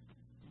 Make a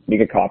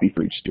copy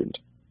for each student.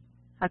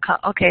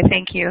 Okay,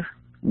 thank you.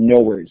 No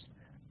worries.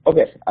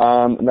 Okay,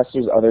 unless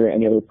there's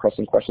any other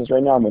pressing questions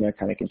right now, I'm going to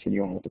kind of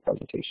continue on with the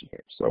presentation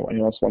here. So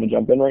anyone else want to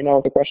jump in right now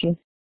with a question?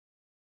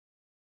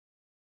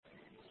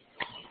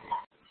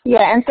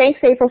 Yeah, and thanks,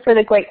 April, for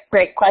the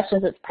great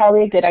questions. It's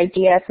probably a good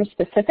idea for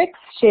specifics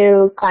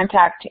to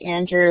contact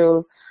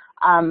Andrew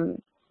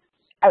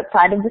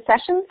outside of the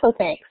session, so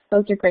thanks.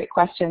 Those are great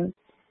questions.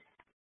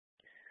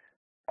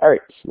 All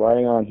right,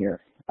 sliding on here.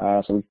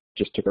 So we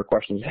just took our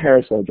questions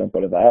there, so I'll jump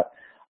out of that.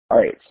 All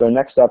right, so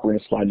next up, we're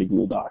going to slide to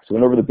Google Docs. So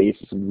we went over the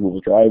basics of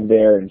Google Drive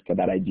there, and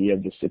that idea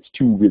of it's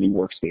two really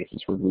workspaces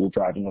for Google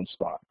Drive in one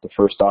spot. The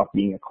first off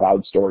being a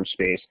cloud storage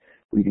space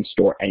where you can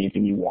store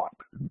anything you want.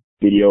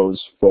 Videos,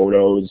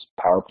 photos,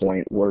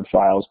 PowerPoint, Word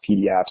files,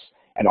 PDFs,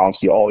 and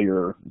obviously all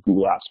your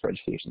Google Apps for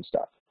education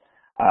stuff.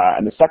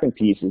 And the second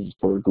piece is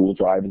for Google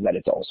Drive is that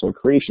it's also a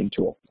creation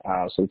tool.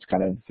 So it's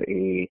kind of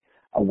a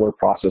word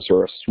processor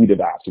or a suite of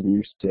apps. If you're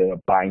used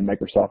to buying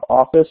Microsoft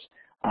Office,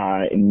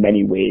 in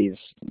many ways,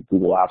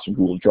 Google Apps and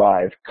Google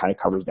Drive kind of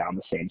covers down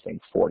the same thing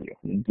for you.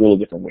 In a little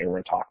different way, we're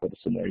going to talk about the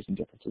similarities and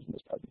differences in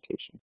this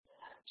presentation.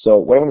 So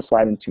what I want to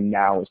slide into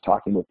now is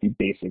talking about the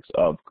basics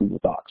of Google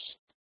Docs.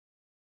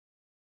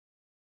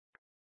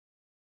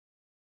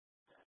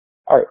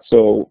 All right,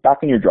 so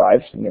back in your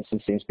drive, and it's the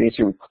same space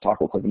here, we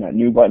talked about clicking that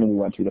new button, and we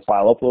went through the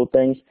file upload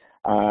things.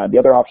 The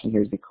other option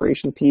here is the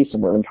creation piece,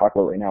 and what we're going to talk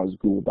about right now is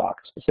Google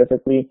Docs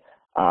specifically.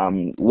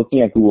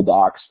 Looking at Google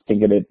Docs,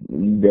 think of it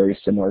very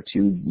similar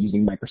to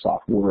using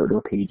Microsoft Word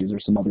or Pages or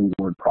some other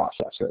word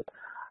processor.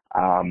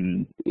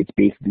 It's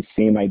basically the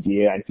same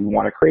idea, and if you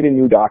want to create a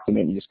new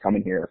document, you just come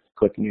in here,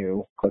 click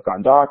New, click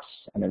on Docs,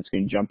 and then it's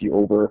going to jump you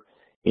over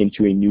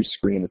into a new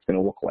screen that's going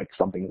to look like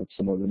something that's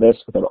similar to this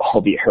without all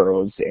the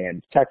arrows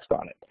and text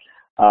on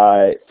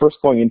it. First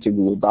going into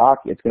Google Doc,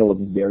 it's going to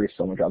look very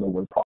similar to other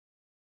word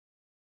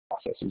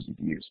processors you've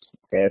used.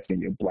 Okay, it's going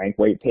to be a blank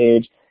white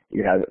page.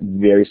 You have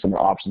very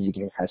similar options. You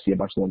can kind of see a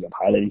bunch of the ones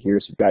I've highlighted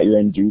here. So you've got your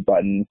undo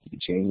button. You can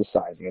change the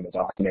sizing of the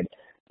document.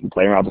 You can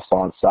play around with the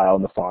font style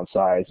and the font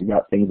size. You've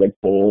got things like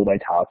bold,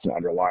 italics, and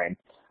underline.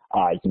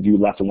 You can do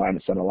left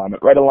alignment, center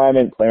alignment, right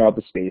alignment, play around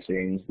with the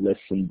spacing,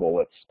 lists, and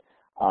bullets.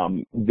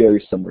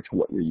 Very similar to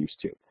what you're used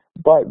to.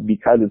 But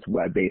because it's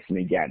web-based, and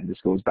again,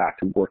 this goes back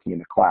to working in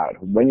the cloud.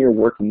 When you're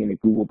working in a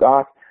Google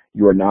Doc,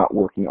 you are not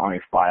working on a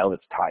file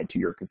that's tied to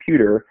your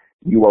computer.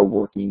 you are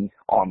working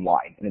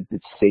online, and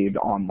it's saved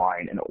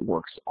online, and it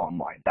works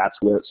online. That's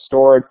where it's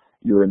stored.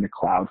 You're in the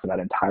cloud for that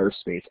entire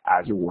space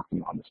as you're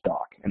working on this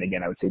doc. And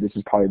again, I would say this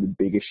is probably the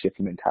biggest shift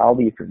in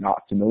mentality. If you're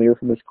not familiar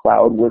with this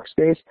cloud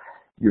workspace,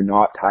 you're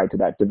not tied to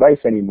that device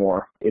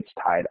anymore. It's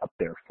tied up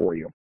there for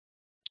you.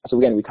 So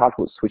again, we talked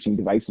about switching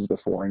devices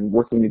before, and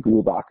working the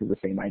Google Doc is the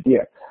same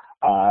idea.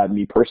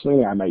 Me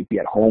personally, I might be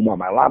at home on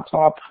my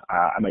laptop.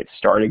 I might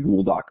start a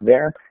Google Doc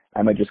there.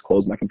 I might just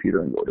close my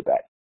computer and go to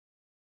bed.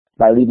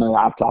 If I leave my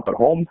laptop at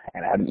home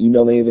and I haven't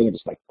emailed anything, and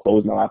just like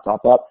close my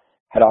laptop up,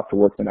 head off to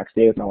work the next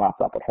day with my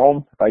laptop at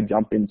home. If I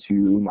jump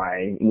into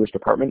my English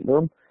department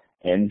room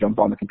and jump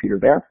on the computer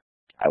there,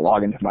 I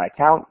log into my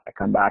account, I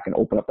come back and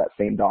open up that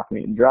same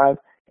document in Drive,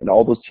 and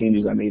all those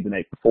changes I made the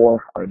night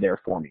before are there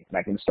for me. And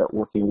I can start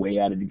working away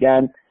at it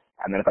again.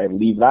 And then if I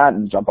leave that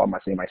and jump on my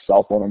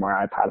cell phone or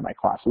my iPad in my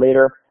class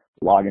later,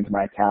 log into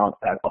my account,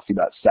 and I'll see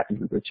that second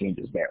group of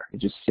changes there. It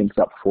just syncs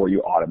up for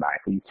you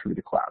automatically through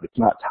the cloud. It's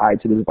not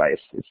tied to the device,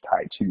 it's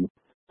tied to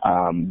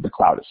the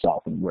cloud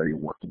itself and where you're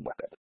working with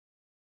it.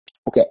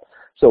 Okay,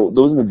 so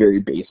those are the very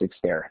basics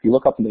there. If you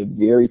look up in the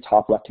very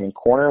top left-hand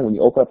corner, when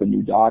you open up a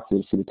new doc,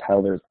 you'll see the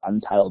title there is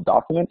Untitled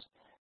Document.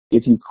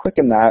 If you click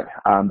on that,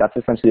 that's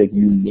essentially like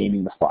you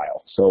naming the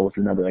file. So if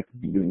you remember, like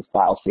you're doing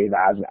file save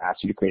as and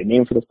asks you to create a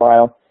name for the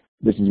file,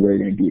 this is where you're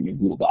going to do it in your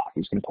Google Doc.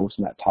 You're just going to post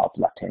in that top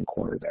left-hand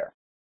corner there.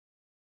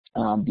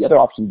 The other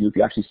option you do, if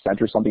you actually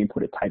center something and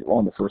put a title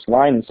on the first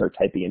line and start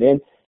typing it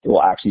in, it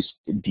will actually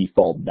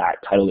default that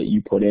title that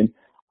you put in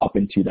up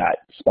into that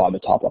spot in the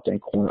top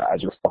left-hand corner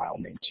as your file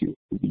name too.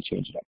 You can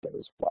change it up there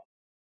as well.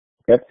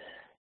 Okay.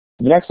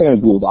 The next thing on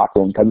Google Doc,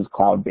 because it's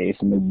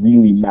cloud-based, and the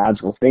really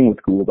magical thing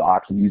with Google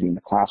Docs and using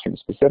the classroom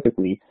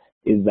specifically,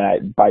 is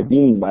that by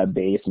being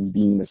web-based and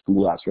being this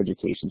Google Apps for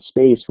Education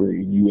space where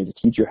you as a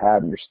teacher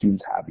have and your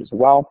students have it as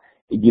well,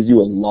 it gives you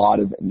a lot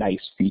of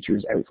nice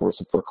features out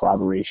for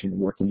collaboration,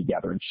 working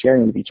together, and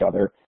sharing with each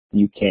other that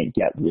you can't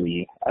get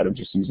really out of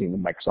just using the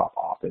Microsoft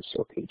Office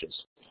or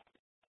Pages.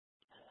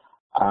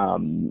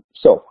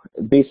 So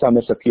based on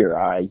this up here,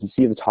 you can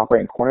see in the top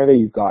right-hand corner there,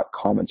 you've got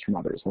comments from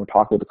others. And we'll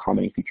talk about the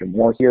commenting feature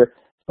more here,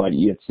 but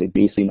it's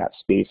basically in that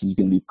space you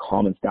can leave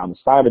comments down the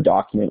side of a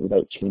document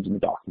without changing the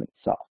document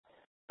itself.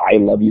 I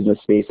love using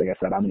this space. Like I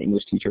said, I'm an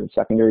English teacher in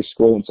secondary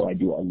school, and so I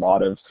do a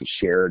lot of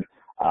shared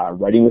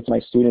writing with my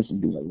students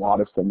and doing a lot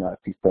of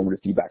formative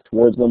feedback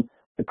towards them.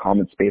 The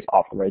comment space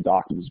off the right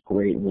document is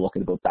great, and we'll look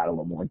about that in a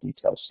little more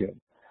detail soon.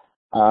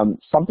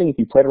 Something, if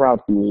you played around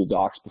with Google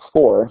Docs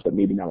before, but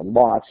maybe not a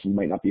lot, you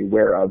might not be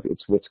aware of,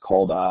 it's what's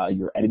called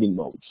your editing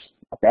modes,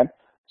 okay?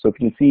 So if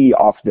you can see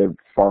off the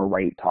far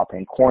right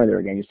top-hand corner there,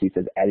 again, you see it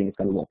says editing, it's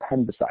got a little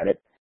pen beside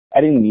it.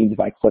 Editing means if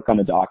I click on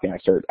the doc and I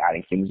start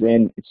adding things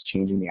in, it's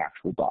changing the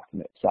actual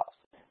document itself.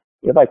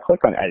 If I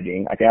click on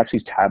editing, I can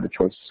actually have the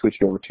choice to switch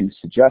it over to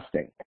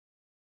suggesting.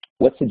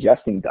 What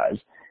suggesting does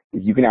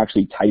is you can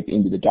actually type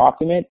into the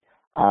document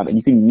and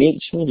you can make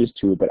changes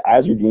to it, but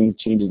as you're doing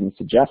changes in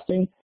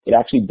suggesting, it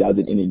actually does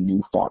it in a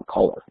new font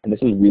color. And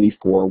this is really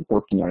for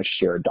working on a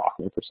shared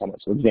document for someone.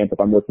 So for example, if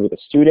I'm working with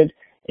a student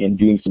and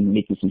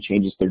making some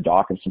changes to their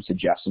doc and some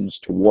suggestions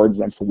towards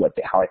them for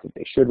how I think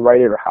they should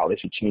write it or how they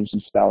should change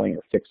some spelling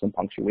or fix some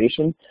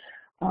punctuation,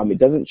 it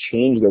doesn't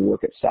change their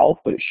work itself,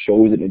 but it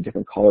shows it in a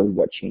different color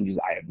what changes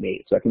I have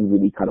made. So I can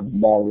really kind of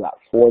model that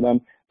for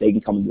them. They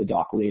can come into the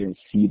doc later and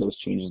see those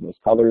changes in those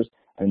colors,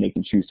 and they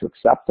can choose to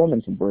accept them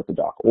and convert the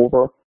doc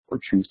over or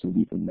choose to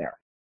leave them there.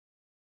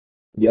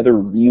 The other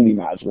really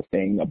magical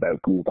thing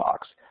about Google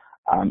Docs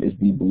is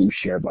the blue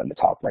share button in the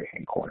top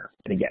right-hand corner.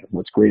 And again,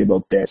 what's great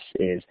about this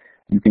is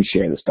you can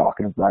share this doc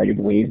in a variety of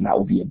ways, and that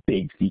will be a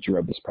big feature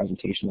of this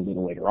presentation a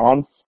little later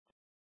on.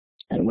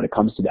 And when it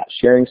comes to that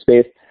sharing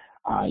space,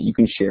 you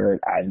can share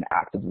it as an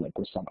active link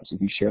with someone. So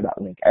if you share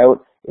that link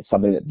out, it's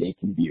something that they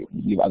can view.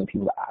 You give other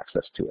people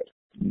access to it.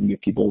 You can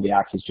give people the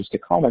access just to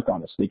comment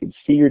on it so they can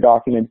see your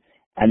document,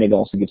 and they can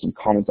also give some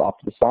comments off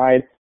to the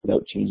side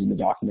without changing the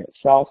document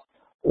itself.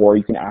 Or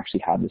you can actually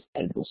have this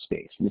editable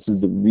space. And this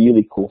is the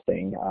really cool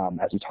thing.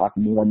 As we talk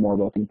more and more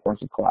about the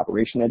importance of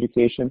collaboration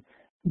education,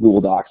 Google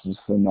Docs is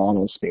a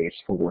phenomenal space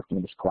for working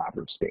in this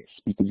collaborative space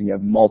because you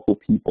have multiple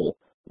people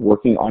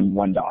working on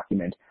one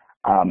document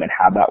and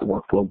have that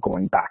workflow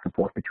going back and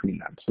forth between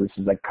them. So this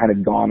is like kind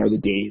of gone are the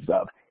days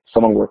of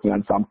someone working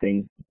on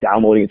something,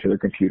 downloading it to their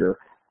computer,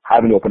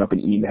 having to open up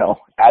an email,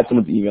 add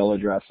someone's email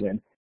address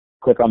in,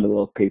 click on the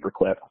little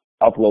paperclip,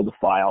 upload the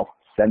file,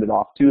 send it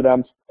off to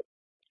them,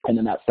 and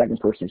then that second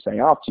person you're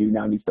sending off to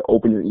now needs to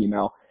open your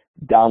email,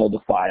 download the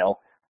file,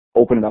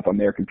 open it up on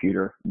their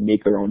computer,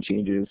 make their own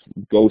changes,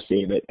 go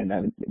save it, and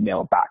then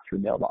mail it back to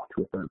your mailbox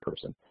to a third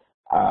person.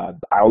 I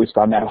always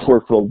found that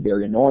workflow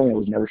very annoying. I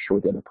was never sure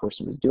what the other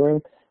person was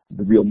doing.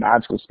 The real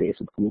magical space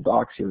with Google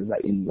Docs here is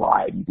that in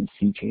live, you can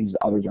see changes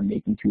others are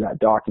making to that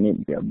document.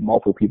 You can have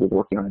multiple people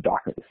working on a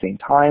document at the same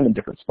time in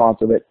different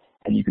spots of it,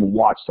 and you can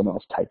watch someone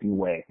else typing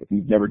away. If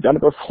you've never done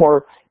it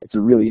before, it's a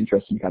really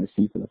interesting to kind of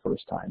see for the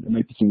first time. It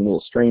might be seem a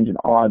little strange and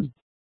odd,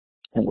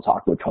 and we'll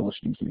talk about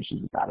troubleshooting some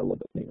issues with that a little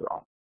bit later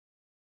on.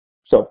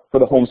 So for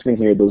the home screen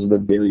here, those are the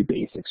very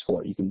basics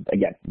for it. You can,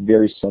 again,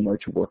 very similar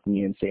to working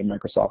in, say,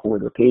 Microsoft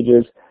Word or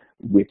Pages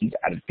with these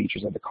added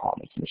features of the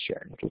comments and the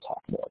sharing, which we'll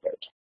talk more about.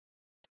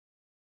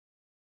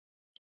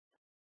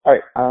 All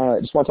right, I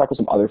just want to talk about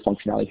some other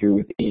functionality here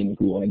within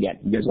Google. And again,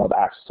 you guys will have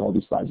access to all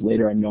these slides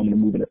later. I know I'm going to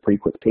move at a pretty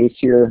quick pace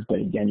here, but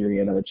again, you're going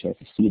to get another chance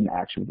to see it in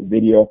action with the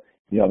video.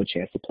 You'll have a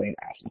chance to play and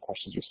ask some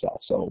questions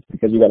yourself. So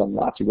because we've got a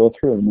lot to go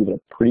through, and move at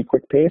a pretty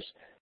quick pace,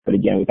 but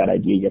again, with that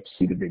idea, you get to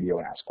see the video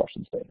and ask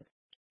questions later.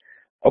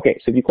 Okay,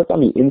 so if you click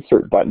on the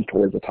Insert button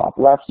towards the top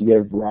left, you get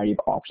a variety of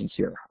options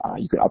here.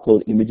 You can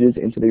upload images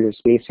into your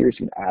space here,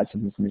 so you can add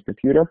something from your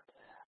computer.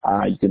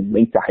 You can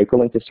link to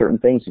hyperlink to certain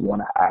things. You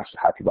want to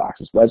have people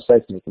access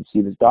websites and they can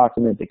see this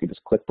document. They can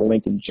just click the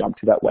link and jump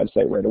to that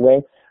website right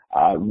away.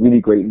 Really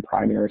great in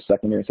primary,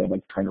 secondary, instead of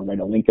like trying to write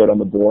a link out on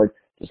the board.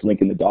 Just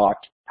link in the doc,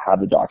 have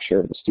the doc share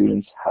with the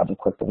students, have them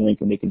click the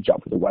link, and they can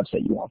jump to the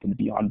website you want them to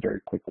be on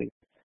very quickly.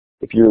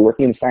 If you're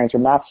working in the science or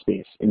math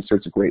space,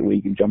 Insert's a great way.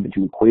 You can jump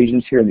into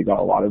equations here, and they've got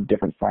a lot of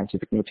different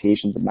scientific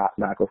notations and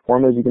mathematical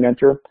formulas you can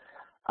enter.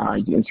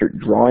 You can insert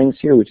drawings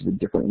here, which is a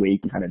different way you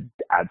can kind of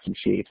add some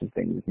shapes and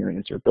things here and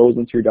insert those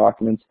into your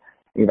documents.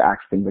 And you have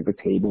access to things like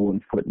the table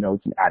and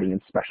footnotes and adding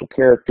in special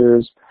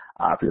characters.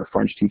 If you're a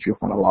French teacher, you'll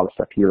find a lot of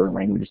stuff here, or a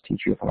languages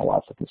teacher, you'll find a lot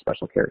of stuff in the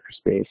special character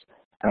space,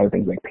 and other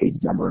things like page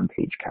number and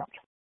page count.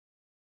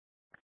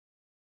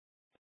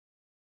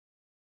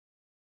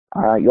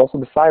 You also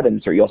have the side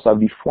insert. You also have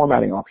the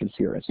formatting options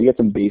here. And so you get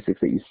some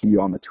basics that you see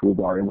on the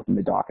toolbar and within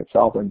the doc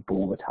itself, like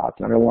bold, italics,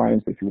 and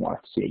underlines. But if you want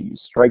to say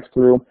use strikes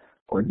through,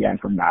 or again,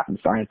 for math and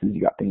sciences,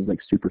 you got things like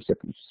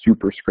superscript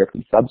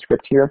and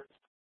subscript here.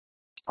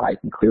 You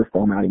can clear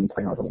formatting and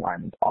play around with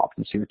alignment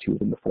options here too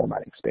within the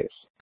formatting space.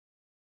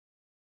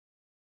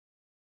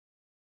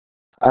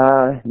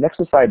 Next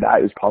beside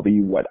that is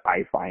probably what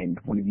I find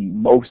one of the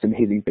most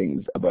amazing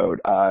things about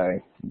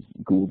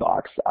Google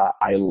Docs.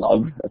 I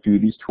love a few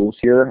of these tools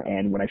here,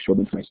 and when I show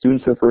them to my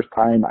students for the first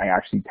time, I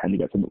actually tend to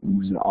get some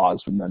oohs and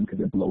ahs from them because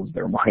it blows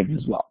their minds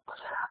as well.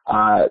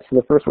 So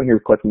the first one here,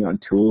 clicking on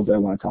tools, I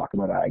want to talk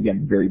about,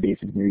 again, very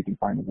basic here. You can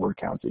find word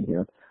counts in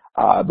here.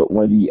 But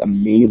one of the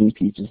amazing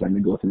features I'm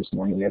going to go through this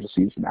morning, we have to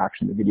see this in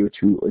action, the video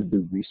tool, is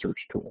the research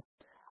tool.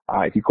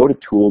 If you go to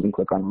Tools and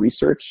click on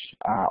Research,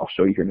 I'll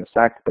show you here in a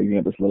sec, but you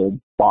have this little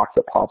box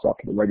that pops up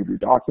to the right of your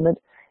document.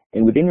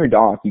 And within your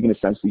doc, you can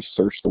essentially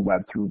search the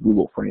web through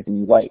Google for anything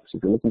you like. So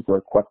if you're looking for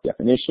a quick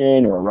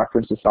definition or a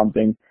reference to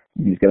something,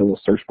 you can just get a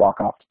little search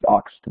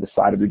box to the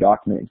side of your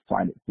document and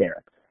find it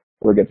there.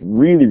 Where it gets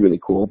really, really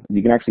cool is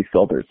you can actually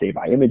filter it, say,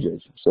 by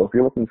images. So if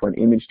you're looking for an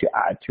image to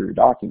add to your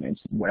document,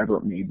 whatever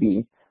it may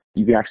be,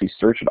 you can actually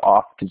search it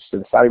off to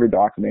the side of your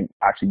document,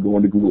 actually go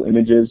into Google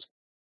Images,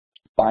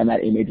 find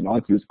that image, and all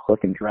you do is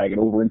click and drag it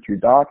over into your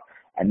doc,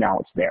 and now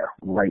it's there,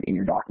 right in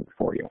your document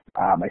for you.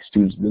 My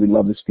students really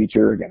love this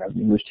feature. Again, as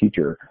an English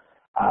teacher,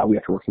 we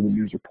have to work through the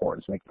news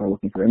reports. Like if they're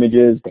looking for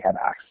images, they have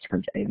access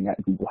to anything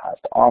that Google has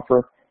to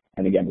offer.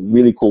 And again, a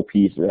really cool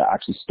piece that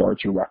actually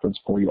starts your reference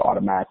for you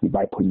automatically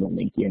by putting the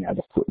link in as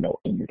a footnote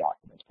in your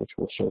document, which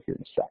we'll show here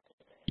in a sec.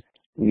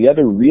 The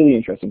other really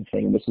interesting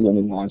thing, and this is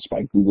only launched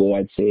by Google,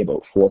 I'd say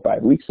about 4 or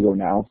 5 weeks ago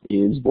now,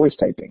 is voice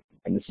typing.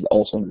 And this is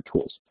also under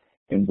Tools.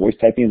 And voice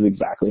typing is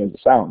exactly as it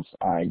sounds.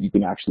 You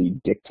can actually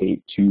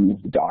dictate to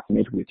the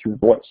document with your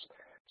voice.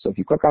 So if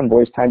you click on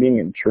voice typing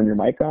and turn your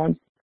mic on,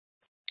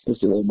 you'll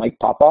see a little mic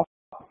pop up.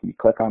 You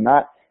click on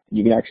that,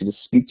 you can actually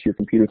just speak to your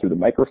computer through the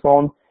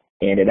microphone,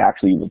 and it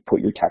actually will put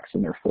your text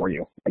in there for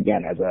you.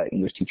 Again, as an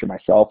English teacher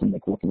myself, and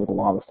like working with a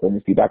lot of formal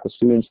feedback with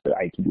students, that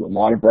I can do a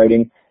lot of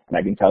writing, and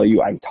I can tell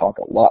you I talk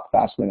a lot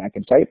faster than I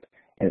can type,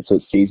 and so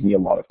it saves me a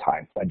lot of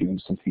time by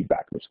doing some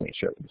feedback, which I'm going to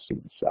share with the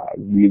students.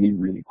 Really,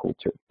 really cool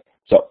too.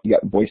 So you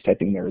got voice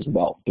typing there as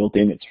well. Built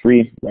in, it's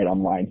free, right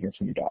online here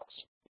from your docs.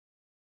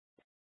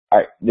 All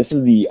right, this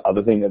is the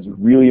other thing that's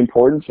really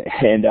important,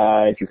 and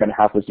if you're kind of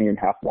half listening and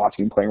half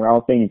watching and playing around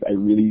with things, I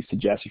really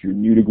suggest if you're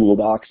new to Google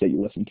Docs that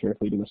you listen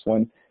carefully to this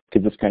one,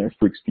 because this kind of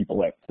freaks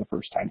people out the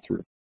first time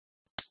through.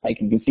 Like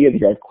you can see it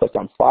here, I've clicked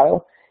on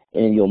File,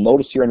 and you'll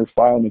notice here under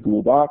File in the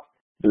Google Doc,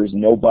 there's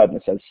no button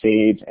that says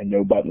Save and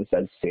no button that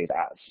says Save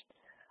As.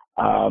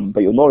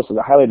 But you'll notice there's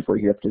a highlighted for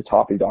you here up to the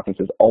top of the document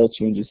says All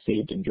Changes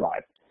Saved in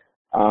Drive.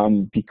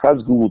 Because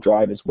Google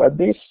Drive is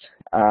web-based,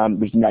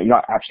 you're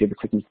not actually ever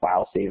clicking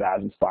File, Save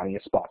As, and finding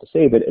a spot to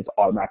save it. It's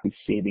automatically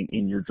saving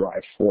in your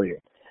drive for you.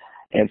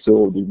 And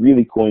so the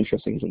really cool,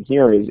 interesting thing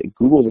here is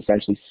Google is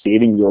essentially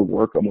saving your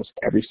work almost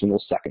every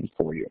single second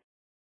for you.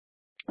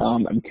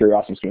 I'm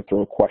curious, I'm just going to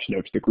throw a question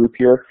out to the group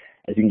here.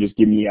 If you can just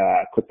give me,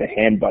 click the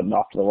hand button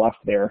off to the left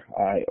there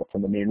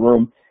from the main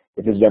room.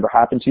 If this has ever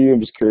happened to you,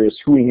 I'm just curious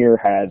who in here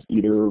has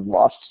either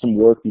lost some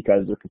work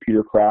because their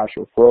computer crashed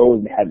or froze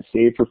and they hadn't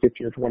saved for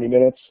 15 or 20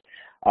 minutes.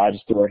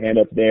 Just throw a hand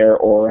up there,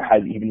 or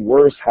has even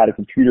worse, had a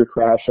computer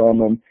crash on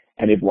them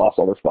and they've lost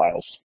all their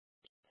files.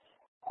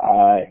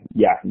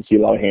 Yeah, you see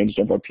a lot of hands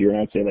jump up here, and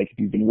I'd say, like, if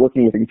you've been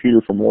working with a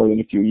computer for more than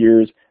a few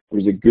years,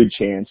 there's a good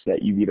chance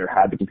that you've either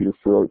had the computer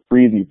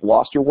freeze and you've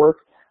lost your work,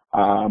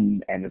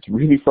 and it's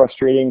really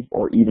frustrating,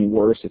 or even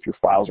worse, if your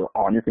files are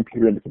on your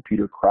computer and the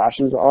computer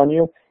crashes on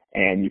you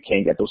and you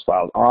can't get those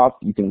files off,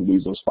 you can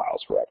lose those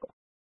files forever.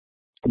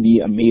 The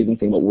amazing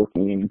thing about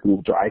working in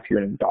Google Drive here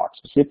and in Docs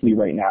specifically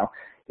right now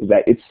is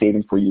that it's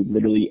saving for you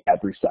literally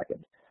every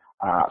second.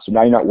 So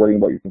now you're not worrying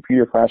about your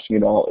computer crashing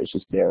at all. It's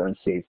just there and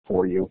saved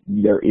for you.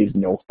 There is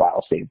no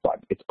file save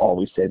button. It's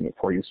always saving it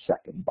for you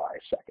second by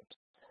second.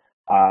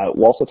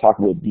 We'll also talk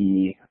about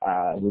the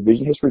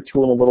revision history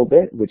tool in a little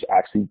bit, which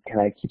actually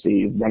kind of keeps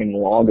a running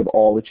log of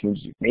all the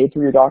changes you've made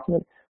through your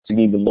document. So you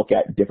can even look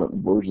at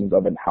different versions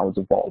of it and how it's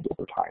evolved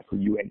over time for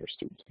you and your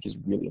students, which is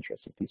really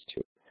interesting, these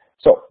two.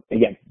 So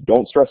again,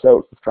 don't stress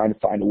out with trying to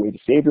find a way to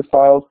save your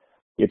files.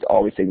 It's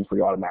always saving for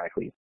you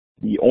automatically.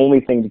 The only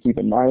thing to keep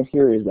in mind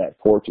here is that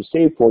for it to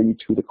save for you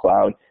to the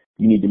cloud,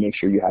 you need to make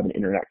sure you have an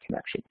internet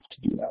connection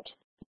to do that.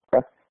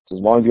 Okay? So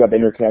as long as you have the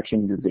internet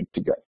connection, you're good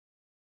to go.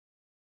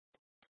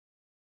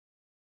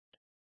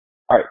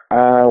 All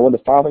right, one of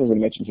the final things I'm going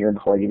to mention here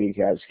before I give you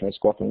guys kind of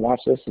go up and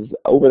watch this is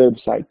over there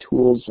beside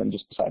tools and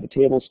just beside the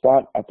table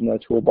spot up in the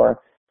toolbar,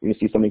 you're going to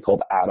see something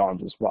called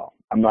add-ons as well.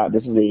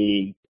 This is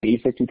a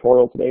basic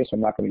tutorial today, so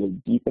I'm not going to go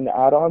deep into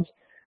add-ons,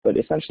 but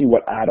essentially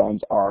what add-ons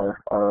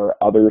are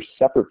other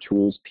separate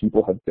tools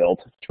people have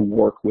built to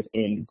work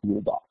within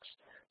Google Docs.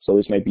 So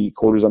this might be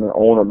coders on their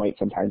own, or might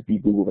sometimes be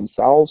Google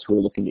themselves who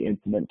are looking to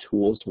implement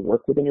tools to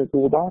work within your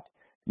Google Doc.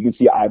 You can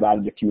see I've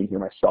added a few in here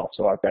myself.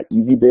 So I've got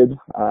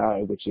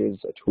EasyBib, which is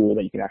a tool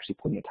that you can actually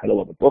put in the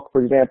title of a book,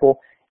 for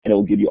example, and it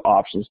will give you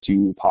options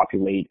to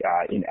populate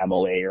in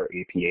MLA or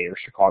APA or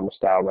Chicago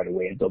style right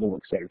away and build a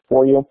workspace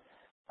for you.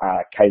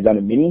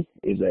 Kaizen Mini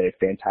is a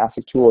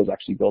fantastic tool. It's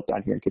actually built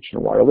down here in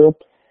Kitchener-Waterloo,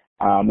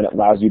 and it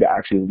allows you to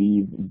actually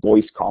leave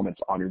voice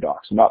comments on your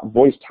doc. So not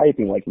voice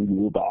typing like in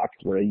Google Docs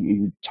where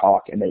you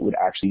talk and it would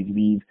actually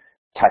leave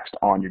text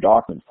on your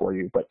document for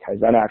you, but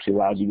Kaizen actually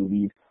allows you to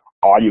leave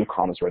audio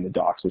comments right in the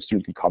doc so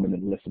students can come in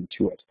and listen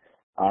to it.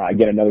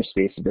 Again, another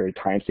space is very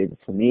time saver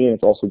for me, and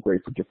it's also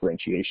great for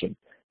differentiation.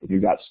 If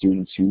you've got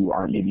students who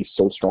aren't maybe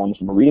so strong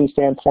from a reading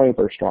standpoint,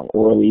 but are strong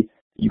orally,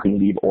 you can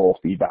leave oral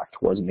feedback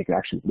towards them. They can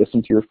actually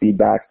listen to your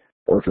feedback,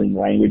 or if you're in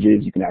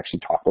languages, you can actually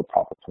talk about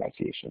proper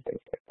pronunciation and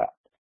things like that.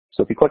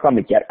 So if you click on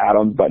the Get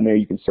Add-ons button there,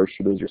 you can search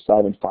for those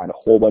yourself and find a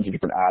whole bunch of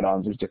different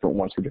add-ons. There's different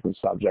ones for different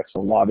subjects,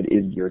 and a lot of it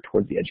is geared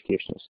towards the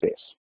educational space.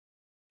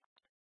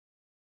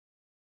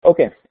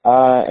 Okay,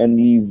 and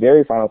the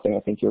very final thing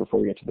I think here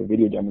before we get to the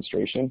video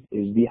demonstration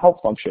is the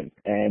help function.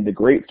 And the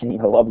great thing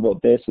I love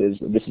about this is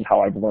how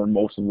I've learned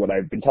most of what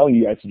I've been telling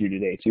you guys to do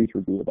today too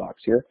through Google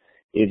Docs here,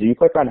 is if you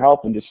click on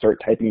help and just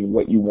start typing in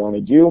what you want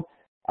to do,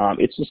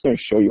 it's just going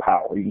to show you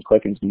how. Or you can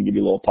click and it's going to give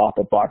you a little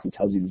pop-up box that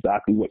tells you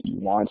exactly what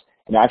you want.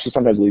 And actually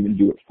sometimes it'll even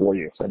do it for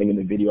you. So I think in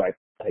the video I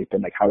type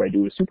in like how do I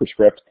do a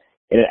superscript,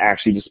 and it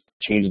actually just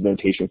changes the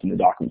notation within the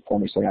document for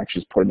me. So I can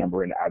actually just put a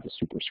number in as a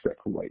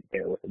superscript right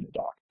there within the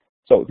doc.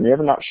 So if you're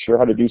ever not sure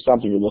how to do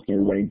something, you're looking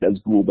at wondering, does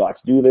Google Docs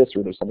do this,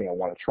 or there's something I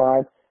want to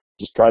try,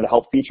 just try the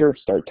help feature,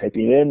 start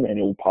typing it in, and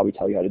it will probably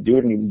tell you how to do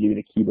it, and even give you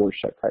the keyboard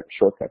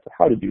shortcut for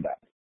how to do that.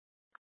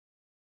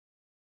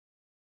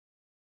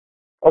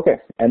 Okay,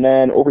 and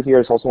then over here,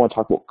 I also want to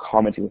talk about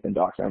commenting within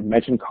Docs. I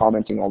mentioned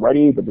commenting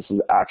already, but this is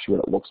actually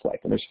what it looks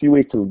like. And there's a few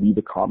ways to leave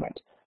a comment.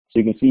 So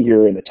you can see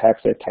here in the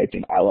text, I typed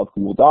in I love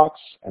Google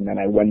Docs, and then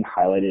I went and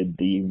highlighted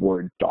the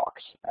word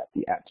Docs at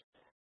the end.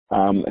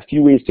 A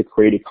few ways to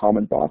create a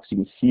comment box. You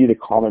can see the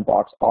comment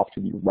box off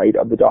to the right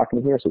of the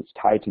document here. So it's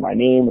tied to my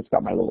name. It's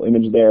got my little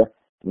image there.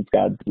 And it's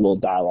got a little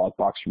dialog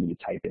box for me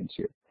to type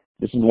into.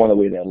 This is one of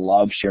the ways I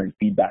love sharing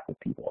feedback with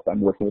people. If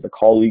I'm working with a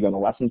colleague on a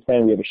lesson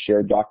plan, we have a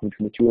shared document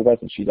between the two of us,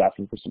 and she's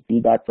asking for some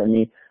feedback from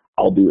me,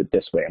 I'll do it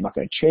this way. I'm not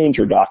going to change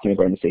her document,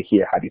 but I'm going to say,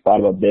 here, have you thought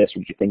about this? Or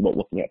did you think about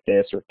looking at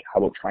this? Or how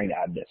about trying to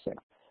add this in?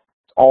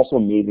 It's also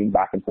amazing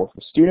back and forth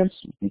with students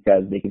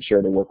because they can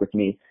share their work with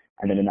me.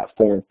 And then in that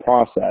forward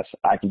process,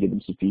 I can give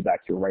them some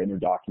feedback to write in their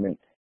document.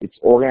 It's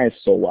organized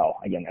so well.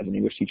 Again, as an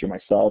English teacher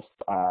myself,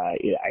 I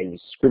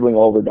was scribbling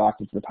all over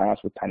documents in the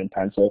past with pen and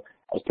pencil.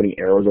 I was putting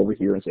arrows over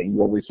here and saying,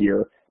 over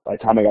here. By the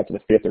time I got to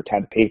the 5th or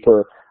 10th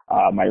paper,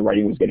 my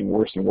writing was getting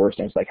worse and worse.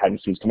 And it's like having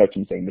students come up to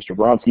me saying, Mr.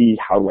 Bronski,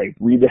 how do I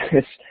read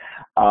this?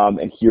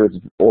 And here it's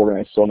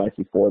organized so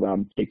nicely for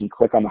them. They can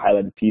click on the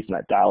highlighted piece and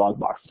that dialog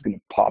box is going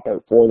to pop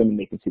out for them, and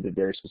they can see the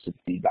very specific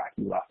feedback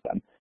you left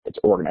them. It's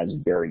organized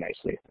very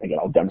nicely. Again,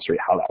 I'll demonstrate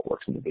how that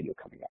works in the video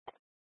coming up.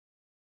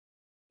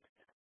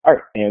 All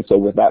right, and so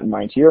with that in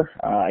mind here,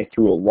 I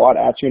threw a lot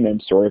at you, and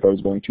I'm sorry if I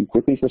was going too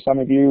quickly for some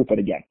of you, but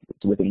again,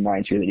 it's within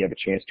mind here that you have a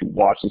chance to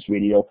watch this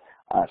video,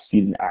 see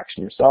it in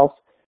action yourself.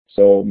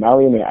 So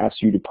Mally, I'm going to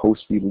ask you to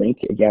post the link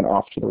again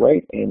off to the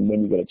right, and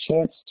when you get a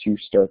chance to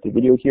start the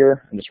video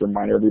here, and just a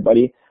reminder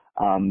everybody,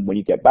 when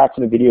you get back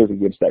to the video, it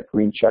gives that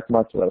green check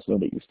mark to let us know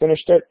that you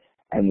finished it,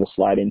 and we'll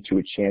slide into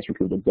a chance for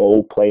people to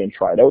go play and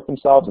try it out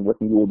themselves and work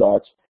in Google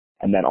Docs,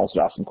 and then also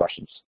ask some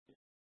questions.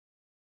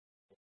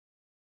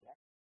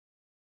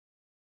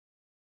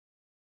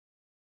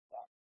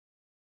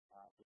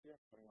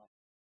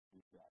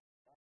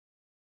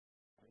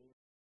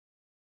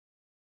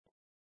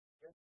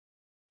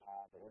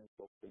 we're going to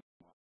focus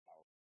on how.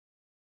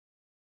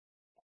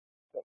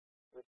 So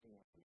first thing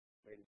I do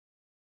is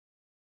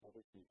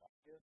over to up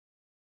here.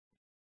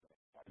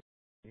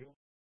 You,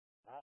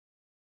 that,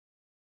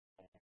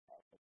 and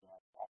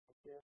off of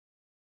here.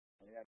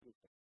 And we have to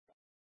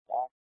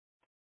off.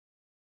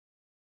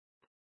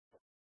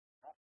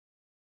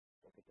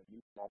 Look at the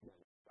new problem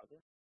of the other.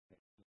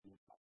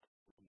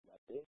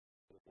 That big.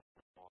 Look at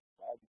the small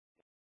red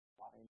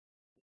line.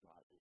 It's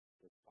not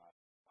it's not.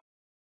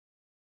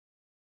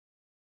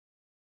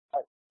 All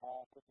right.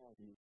 First one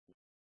is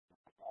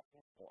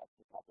so up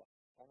to the top left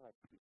corner, I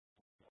can do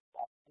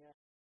stop here,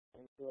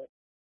 into it.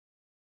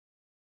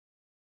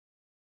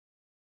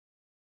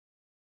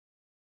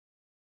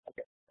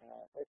 Okay.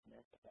 Right from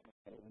there, that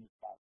makes it a win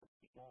spot for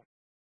people.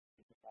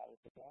 You can follow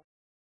it down.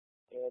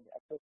 And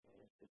at first,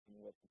 I'm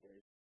sticking with the very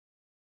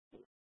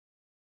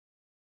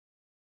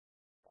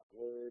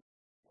word,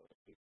 or the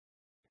big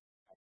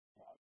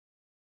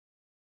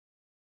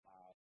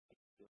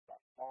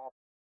top,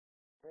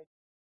 right,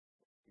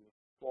 do it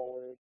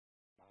forward,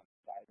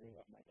 sizing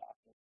of my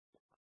document,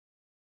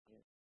 and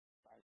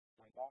size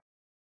my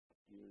document.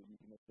 You're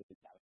using this with the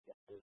data get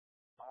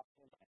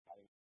option, and how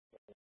to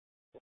get this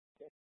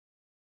fit,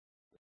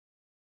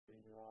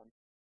 finger on,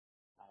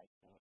 I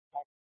can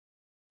text,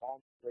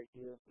 font right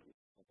here, so you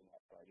can something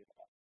that's already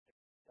about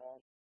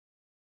font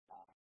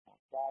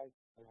size,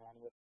 play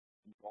around with,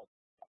 default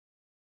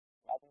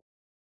 11,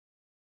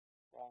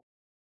 well,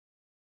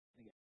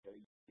 again, very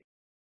easy.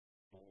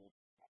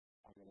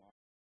 I'm going to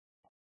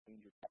change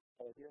your text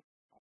color here,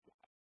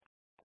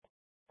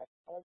 text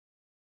color,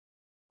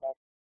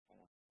 text,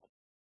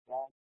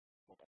 wrong,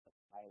 we'll get the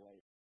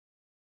highlight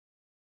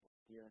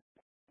here,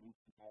 move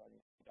the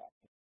highlighting to that.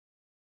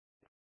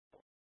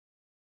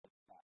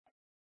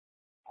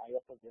 I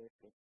also very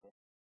quick with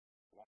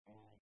left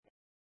line,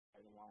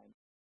 right line,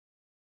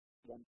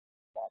 one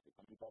spot that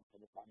can be done for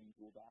the finding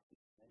tool back is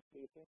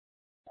spacing.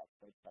 That's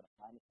right by the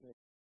time spacing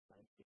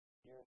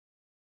here,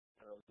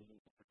 arrows in the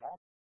back,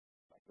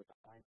 like with the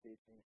time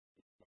spacing,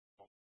 it's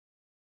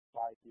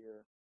 5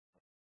 here.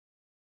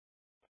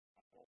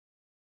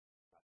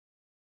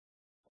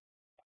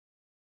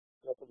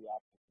 That's the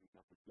option you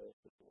can replace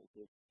the tool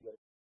with split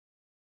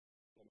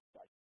and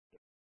start.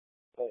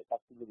 But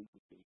that's the really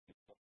good thing.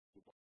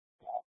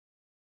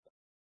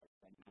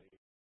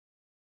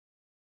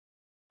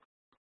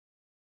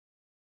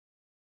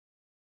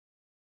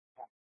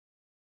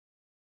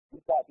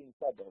 With that being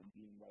said, though,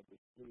 being like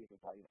this three of the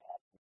value to add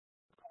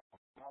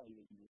functionality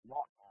that you would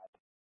not have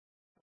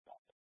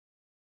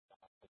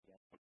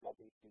again,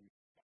 web-based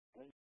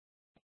link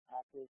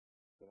active,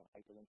 so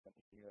hyperlink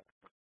something here,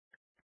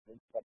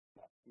 link up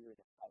here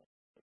to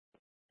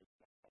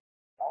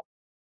top,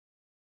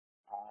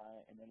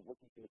 and then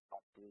working through the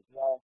top here as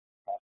well,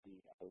 off the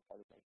other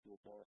part of my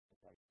toolbar,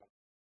 like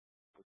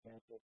for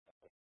example,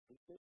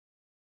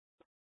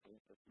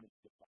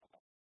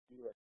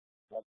 here,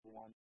 that's the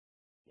one,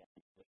 yeah,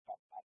 the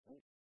top link,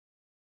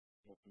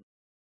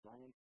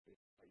 Ryan,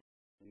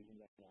 using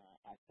that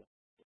access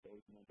to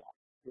those in the doc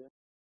here.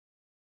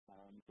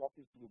 You can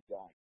also do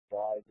drawing.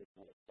 Draw is just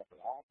a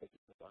separate app. If you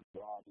click on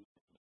draw, you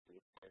can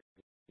create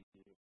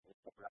a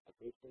separate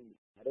application. You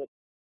can edit,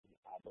 you can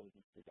add those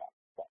into the doc.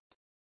 But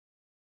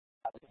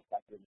I think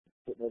that's a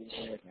footnote in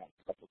here. I can add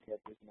a couple of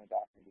characters in my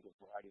doc and do a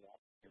variety of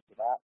options for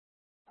that.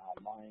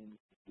 Lines,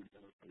 you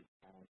can do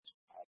count,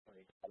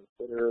 create a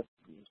footer,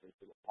 you can insert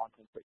the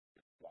content for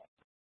as well.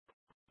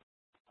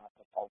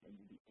 That's all going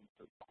to be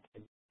insert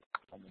content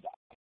from the doc.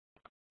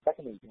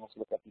 Secondly, you can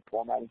also look at the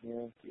formatting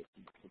here. You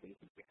can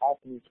basically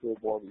have the new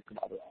toolbar with some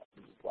other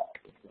options as well.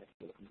 If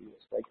you can do a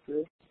strike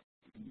through,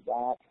 you can do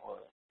that,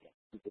 or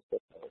you can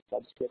put a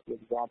subscript with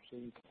these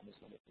options, and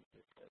this one is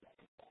as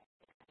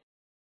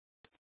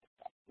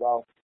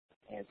well,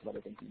 and some other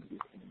things you can do,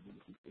 and then you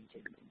can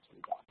insert it into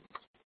the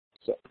documents.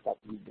 So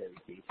that's the very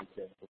basic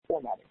thing for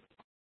formatting.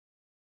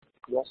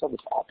 We also have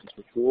this options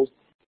for tools.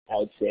 I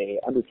would say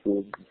under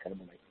tools, this is kind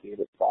of one of my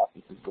favorite spots.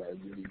 This is where I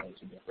really notice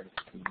the difference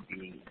between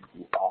being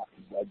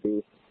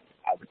web-based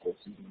as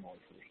opposed to using more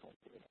traditional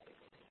tools.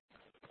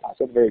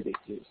 So it's very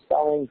basic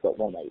spelling, but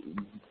one of my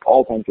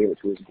all-time favorite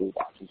tools is Google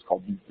Docs, which is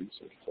called the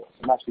research tool.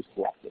 So I'm actually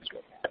select this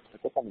right now. So I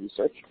click on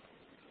research,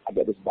 I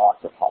get this box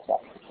that pops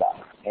up to the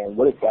side. And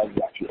what it does is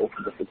actually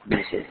opens up this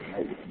research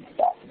right within the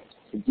document.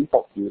 So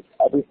default view is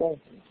everything.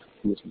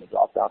 You use from the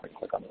drop-down, I can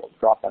click on the little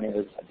drop-down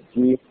here, just the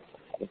G.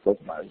 I can click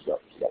on my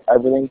results to get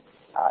everything.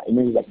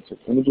 Images, I can search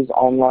images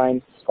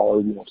online,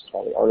 scholarly, more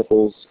scholarly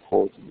articles,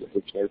 quotes, and the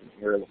dictionary from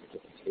here, look at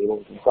different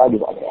tables, and try to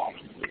do other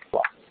options as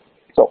well.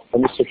 So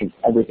I'm just searching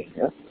everything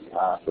here.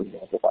 For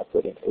example, if I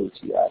put in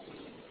OTS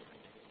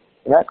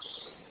Connects,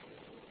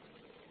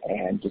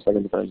 and just like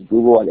in the terms of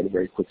Google, I get a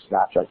very quick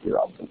snapshot here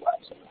of the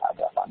web. So I have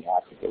that on the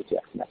axis,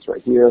 OTS Connects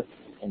right here,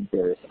 and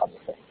various other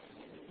things.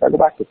 If I go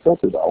back to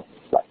filter though,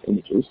 select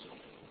images,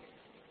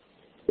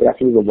 it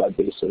actually is a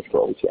web-based search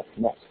for OTS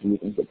Connects. So you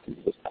can get through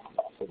this kind of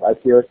stuff. So right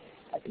here,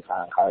 I can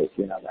kind of highlight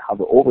here now that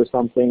hover over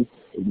something,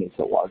 it makes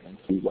it larger and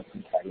see what's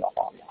entirely up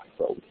online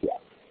for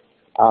OTS.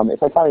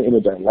 If I find an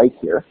image I like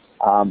here,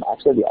 I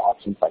actually have the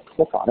option if I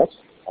click on it,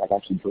 and I can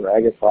actually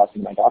drag it across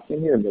into my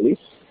document here and release.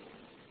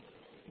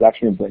 It's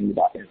actually going to bring the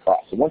document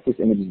across. So once this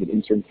image has been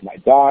inserted into my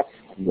doc,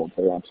 I can go and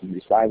play around some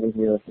resizing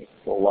here, make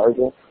it a little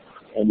larger.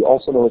 And you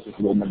also notice this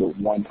little number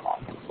 1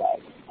 on the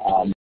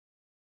side.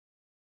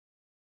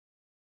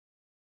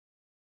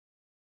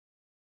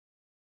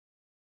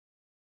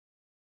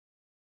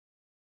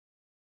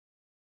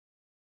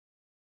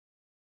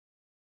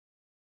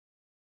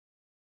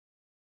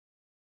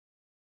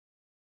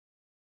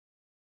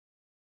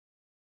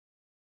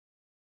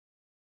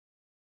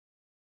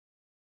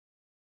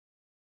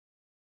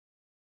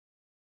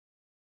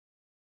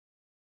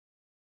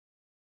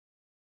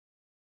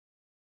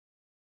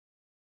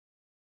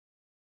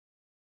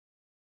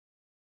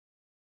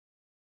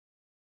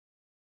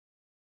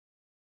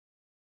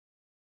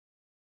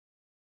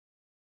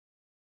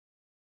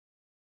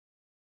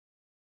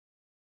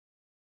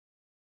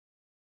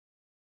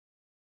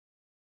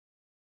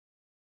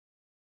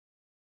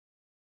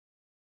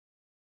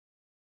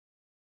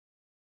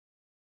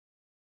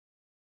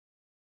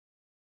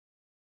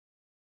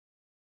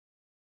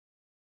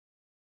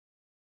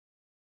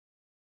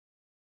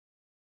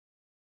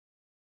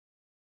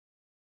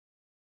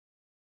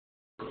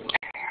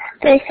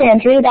 Thanks,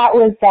 Andrew. That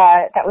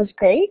was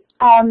great.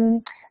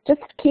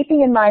 Just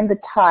keeping in mind the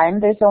time,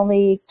 there's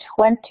only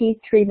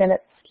 23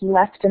 minutes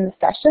left in the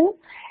session,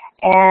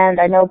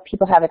 and I know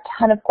people have a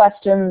ton of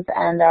questions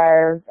and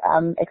are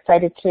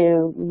excited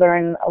to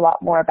learn a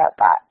lot more about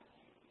that.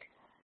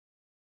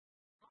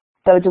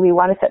 So do we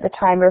want to set the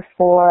timer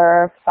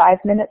for 5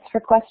 minutes for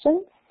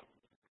questions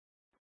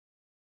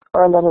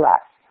or a little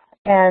less?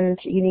 And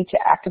you need to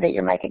activate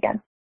your mic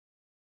again.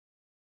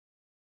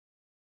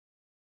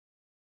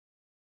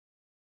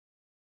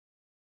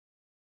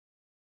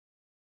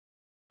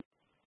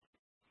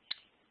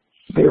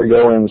 There we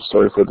go, and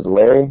sorry for the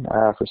delay.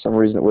 For some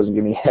reason, it wasn't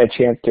giving me a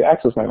chance to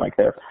access my mic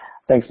there.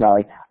 Thanks,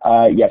 Molly.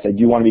 Yes, I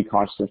do want to be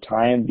conscious of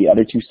time. The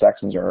other 2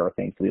 sections are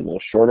thankfully a little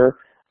shorter,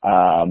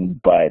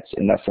 but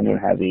unless anyone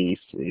has a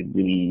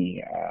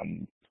really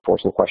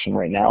forceful question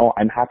right now,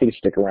 I'm happy to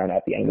stick around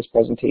at the end of this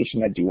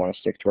presentation. I do want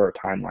to stick to our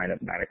timeline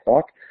of 9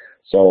 o'clock.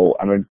 So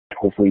I'm going to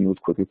hopefully move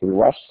quickly through the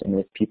rest, and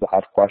if people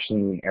have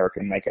questions, and Eric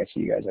and Mike, I see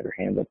you guys have your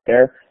hands up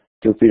there,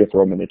 feel free to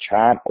throw them in the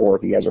chat, or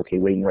if you guys are okay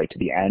waiting right to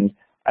the end,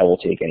 I will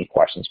take any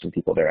questions from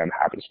people there. I'm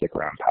happy to stick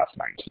around past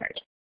 9 tonight.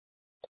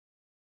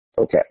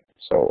 Okay,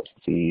 so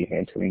the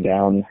hands coming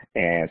down,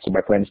 and so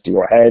my plan is to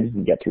go ahead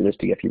and get through this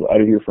to get people out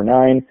of here for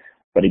 9,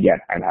 but again,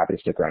 I'm happy to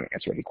stick around and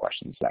answer any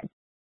questions then.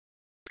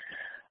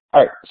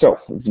 All right, so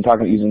we've been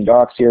talking about using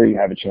docs here. You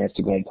have a chance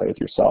to go and play with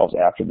yourselves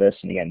after this,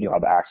 and again, you'll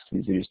have access to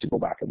these videos to go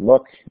back and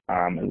look,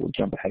 and we'll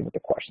jump ahead with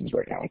the questions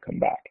right now and come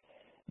back.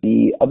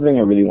 The other thing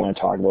I really want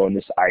to talk about, and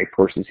this I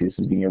personally see this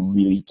as being a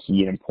really key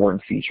and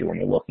important feature when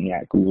you're looking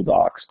at Google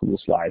Docs, Google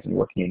Slides, and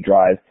working in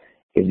Drive,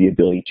 is the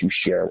ability to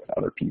share with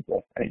other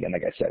people. And again,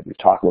 like I said, we've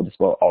talked about this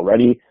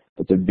already,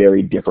 but it's a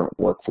very different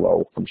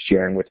workflow from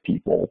sharing with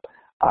people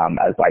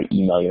as by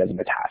emailing it as an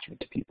attachment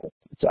to people.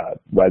 It's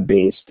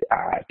web-based,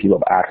 people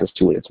have access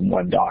to it, it's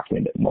one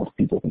document that most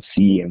people can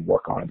see and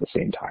work on at the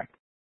same time.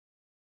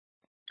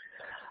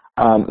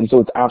 And so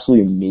it's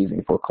absolutely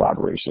amazing for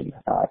collaboration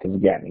because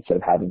again, instead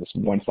of having this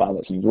one file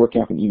that you're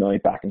working off and emailing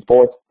it back and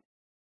forth,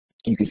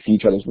 you can see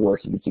each other's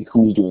work, you can see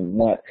who's doing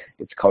what,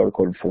 it's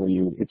color-coded for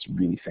you, it's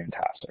really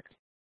fantastic.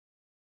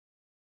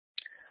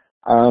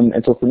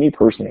 And so for me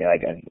personally,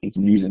 like, you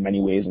can use it in many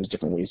ways, there's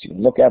different ways you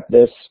can look at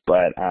this,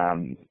 but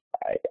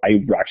I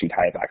actually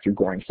tie it back to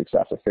growing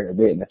success a fair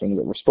bit, and the things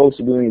that we're supposed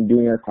to be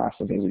doing in our class,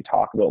 the things we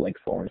talk about, like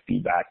forward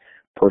feedback,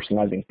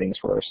 personalizing things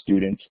for our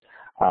students,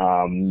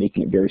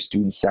 making it very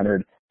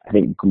student-centered. I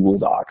think Google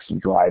Docs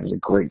and Drive is a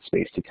great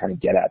space to kind of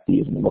get at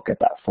these and look at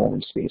that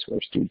forward space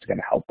where students are going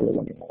to help their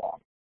learning along.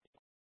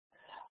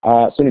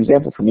 So an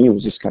example for me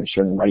was just kind of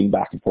sharing writing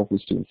back and forth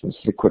with students. This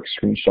is a quick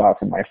screenshot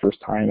from my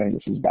first time. I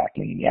think this is back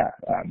in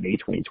May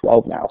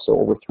 2012 now, so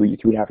over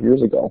 3.5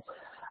 years ago.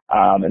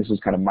 And this was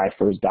kind of my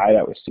first dive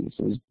out with students.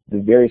 It was the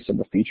very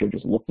simple feature of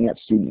just looking at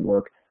student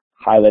work,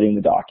 highlighting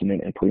the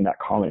document, and putting that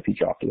comment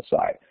feature off to the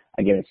side.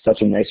 Again, it's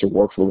such a nicer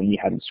workflow when you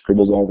having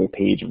scribbles all over the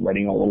page and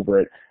writing all over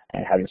it,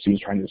 and having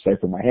students trying to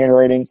decipher my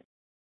handwriting.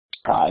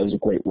 It was a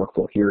great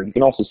workflow here. And you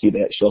can also see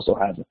that she also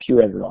has a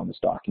peer editor on this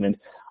document.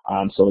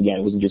 So again,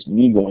 it wasn't just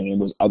me going in,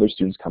 it was other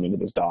students coming to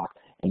this doc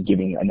and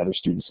giving another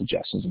student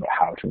suggestions about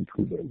how to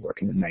improve their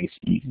work in a nice,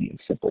 easy, and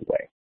simple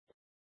way.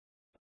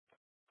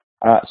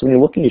 So when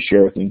you're looking to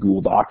share within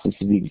Google Docs, this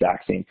is the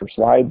exact same for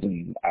slides,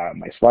 and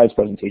my slides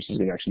presentation is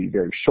going to actually be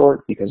very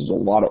short because there's a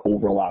lot of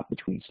overlap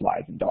between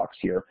slides and docs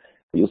here.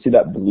 But you'll see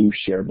that blue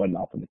share button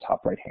up in the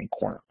top right-hand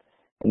corner.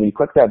 And when you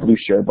click that blue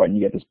share button,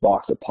 you get this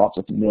box that pops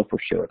up in the middle for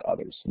share with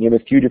others. And you have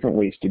a few different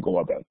ways to go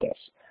about this.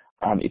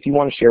 If you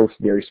want to share with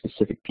very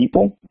specific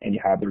people and you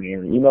have their name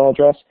or email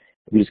address,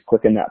 if you just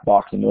click in that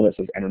box in the middle that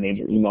says enter names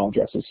or email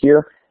addresses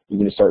here, you're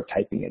going to start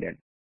typing it in.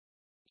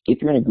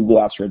 If you're in a Google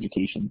Apps for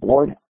Education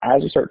board,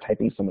 as you start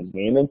typing someone's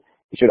name in,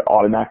 it should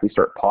automatically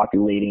start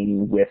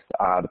populating with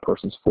the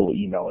person's full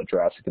email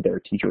address if they're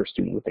a teacher or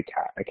student with an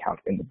account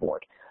in the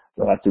board.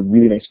 So that's a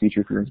really nice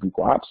feature if you're in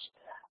Google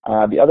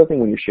Apps. The other thing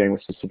when you're sharing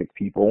with specific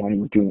people, when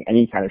you're doing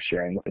any kind of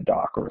sharing with a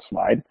doc or a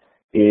slide,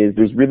 is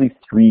there's really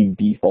 3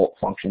 default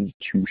functions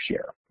to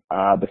share.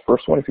 The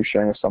first one, if you're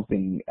sharing with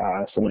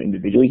someone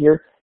individually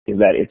here, is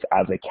that it's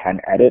as a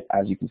can edit,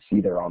 as you can see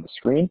there on the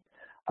screen.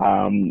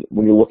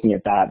 When you're looking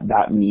at that,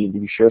 that means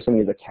if you share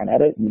something as a can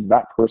edit, it means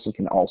that person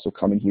can also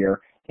come in here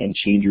and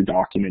change your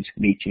document,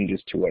 make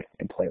changes to it,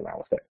 and play around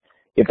with it.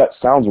 If that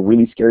sounds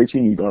really scary to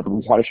you and you don't ever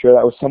want to share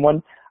that with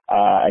someone,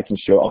 I'll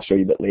show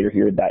you a bit later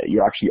here that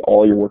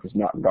all your work is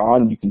not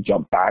gone. You can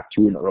jump back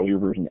to an earlier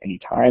version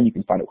anytime. You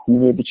can find out who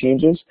made the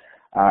changes.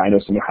 I know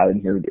someone had in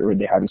here, or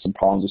they're having some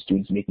problems with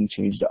students making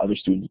changes to other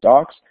students'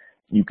 docs.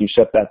 You can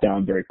shut that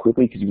down very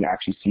quickly because you can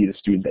actually see the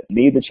student that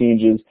made the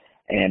changes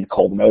and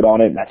call them out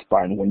on it, and that's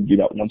fine. When you do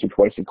that once or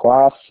twice in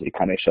class, it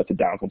kind of shuts it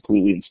down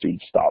completely and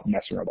students stop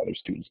messing around with other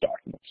students'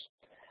 documents.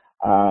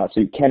 So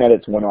you can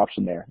edit is one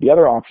option there. The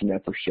other option then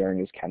for sharing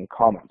is can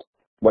comment.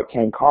 What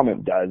can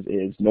comment does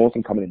is no one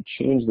can come in and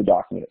change the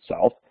document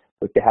itself,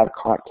 but if they have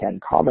can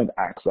comment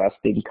access,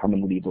 they can come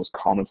and leave those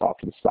comments off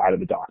to the side of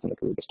the document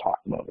that we were just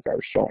talking about, like I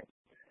was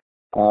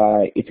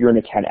showing. If you're in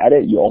a can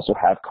edit, you also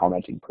have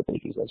commenting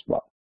privileges as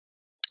well.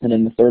 And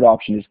then the third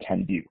option is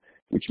can view,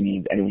 which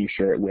means anyone you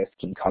share it with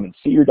can come and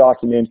see your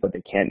document, but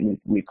they can't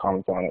leave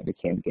comments on it. They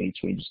can't make any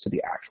changes to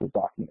the actual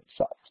document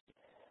itself.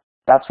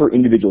 That's for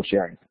individual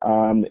sharing.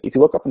 If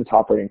you look up in the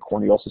top right-hand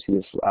corner, you also see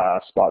this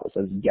spot that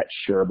says Get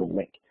Shareable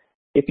Link.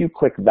 If you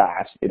click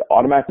that, it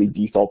automatically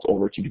defaults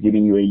over to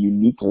giving you a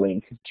unique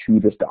link to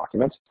this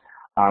document.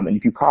 And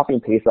if you copy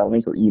and paste that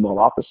link or email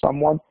it off to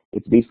someone,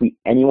 it's basically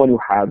anyone who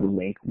has the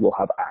link will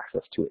have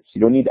access to it. So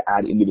you don't need to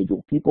add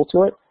individual people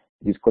to it.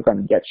 You just click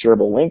on Get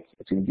Shareable Link.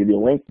 It's going to give you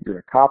a link. You're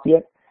going to copy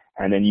it,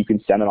 and then you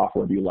can send it off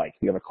wherever you like.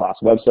 If you have a class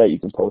website, you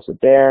can post it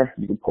there.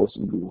 You can post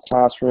it in Google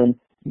Classroom.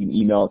 You can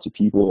email it to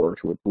people or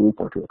to a group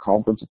or to a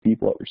conference of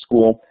people at your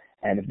school,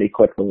 and if they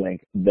click the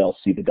link, they'll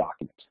see the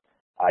document.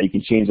 You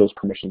can change those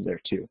permissions there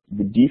too.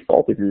 The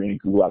default, if you're in a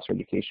Google Apps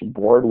Education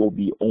board, will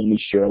be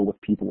only shareable with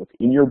people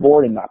within your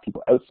board and not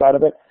people outside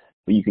of it,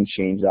 but you can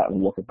change that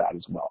and look at that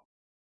as well.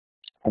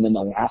 And then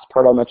the last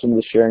part I'll mention in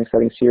the sharing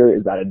settings here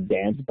is that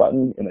advanced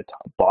button in the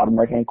top, bottom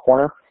right-hand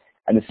corner,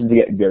 and this is to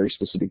get very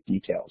specific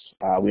details.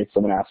 We had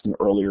someone asking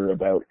earlier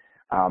about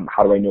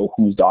how do I know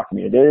whose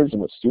document it is and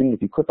what student.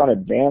 If you click on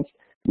advanced,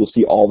 you'll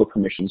see all the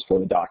permissions for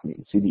the document.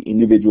 You see the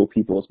individual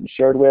people it's been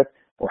shared with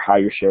or how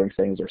your sharing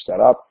settings are set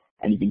up,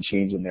 and you can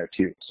change them there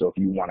too. So if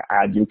you want to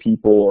add new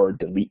people or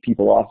delete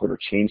people off it or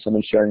change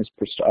someone's sharing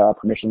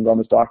permissions on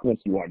this document,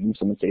 so you want to move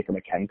someone, say, from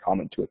a can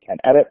comment to a can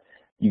edit,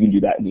 you can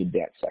do that in the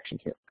advanced section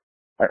here.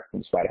 All right,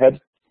 let's slide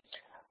ahead.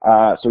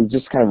 So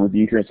just kind of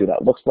review here and see what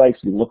that looks like.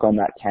 So you look on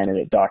that can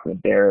edit document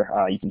there.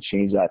 You can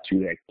change that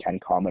to a can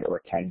comment or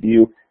a can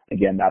view.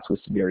 Again, that's with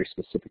very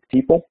specific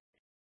people.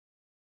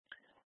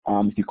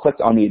 If you click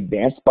on the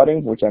advanced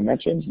button, which I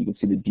mentioned, you can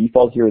see the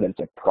default here that it's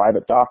a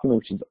private document,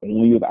 which is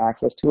only you have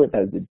access to it.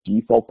 That is the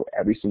default for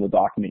every single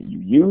document you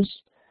use.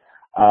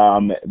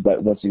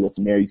 But once you go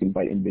from there, you can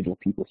invite individual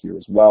people here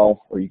as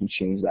well, or you can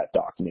change that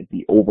document,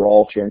 the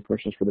overall sharing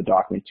permissions for the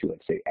document to,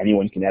 like, say,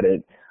 anyone can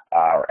edit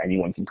or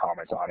anyone can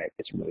comment on it.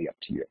 It's really up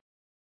to you.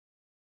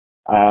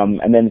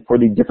 And then for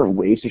the different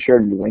ways to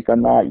share, you link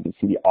on that, you can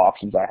see the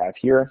options I have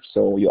here.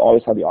 So you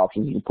always have the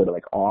options. You can put it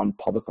like on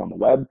public on the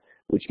web,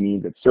 which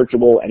means it's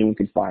searchable. Anyone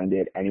can find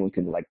it. Anyone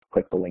can like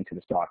click the link to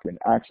this document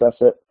and access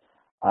it.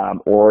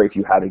 Or if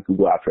you have a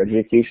Google Apps for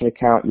Education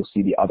account, you'll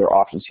see the other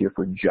options here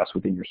for just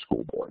within your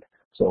school board.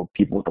 So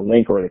people with a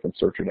link, or they can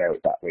search it out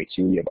that way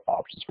too. You have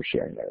options for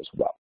sharing there as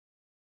well.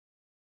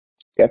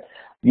 Okay.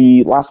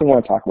 The last thing I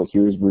want to talk about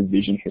here is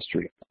revision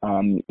history.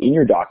 In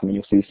your document,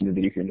 you'll see this in the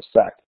video here in a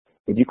sec.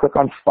 If you click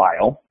on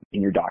File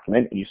in your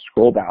document and you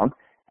scroll down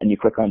and you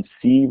click on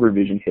See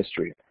Revision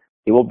History,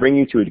 it will bring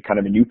you to a kind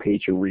of a new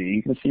page here where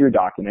you can see your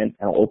document,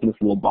 and it'll open this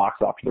little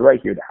box off to the right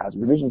here that has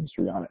revision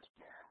history on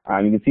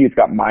it. You can see it's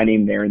got my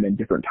name there and then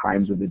different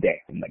times of the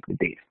day and like the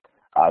date.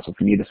 So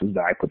for me, this was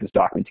that I put this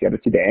document together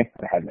today,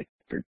 and I had like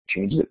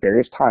changes at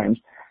various times,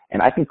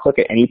 and I can click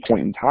at any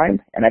point in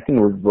time, and I can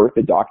revert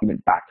the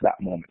document back to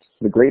that moment.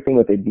 So the great thing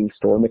with it being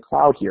stored in the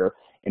cloud here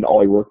and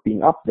all your work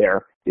being up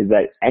there is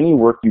that any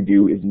work you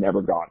do is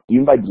never gone.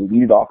 Even if I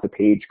delete it off the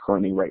page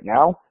currently right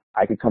now,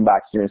 I could come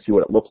back here and see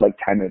what it looked like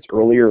 10 minutes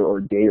earlier or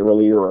a day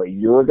earlier or a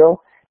year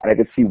ago, and I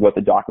could see what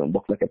the document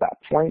looked like at that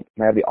point,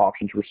 and I have the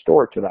option to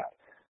restore it to that.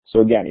 So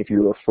again, if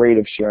you're afraid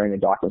of sharing a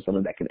document with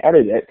someone that can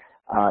edit it,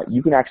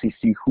 you can actually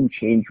see who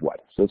changed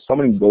what. So if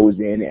someone goes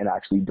in and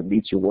actually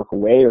deletes your work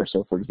away, or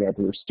so for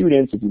example, your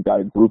students, if you've got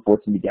a group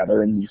working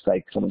together and just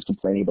like someone's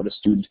complaining about a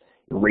student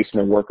erasing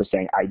their work or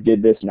saying, I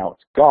did this, now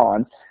it's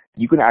gone,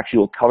 you can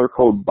actually color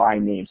code by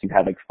name. So you've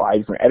had like 5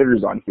 different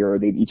editors on here,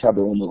 they each have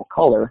their own little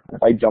color. And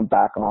if I jump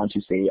back on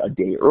to say a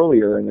day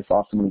earlier and I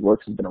saw someone's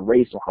work has been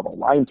erased, I'll have a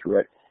line through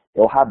it.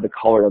 It'll have the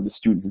color of the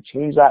student who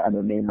changed that and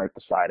their name right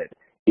beside it,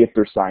 if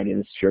they're signed in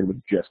and shared with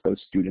just those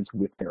students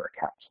with their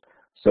accounts.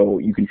 So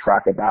you can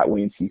track it that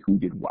way and see who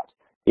did what.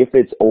 If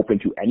it's open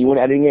to anyone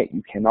editing it,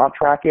 you cannot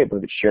track it, but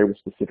if it's shared with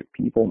specific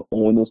people and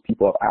only those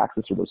people have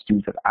access or those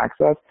students have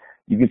access,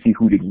 you can see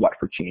who did what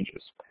for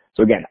changes.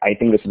 So again, I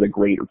think this is a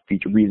great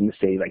reason to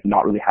say, like,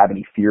 not really have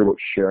any fear about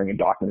sharing a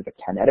document that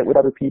can edit with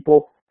other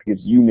people,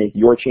 because you make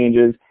your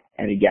changes,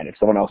 and again, if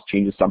someone else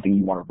changes something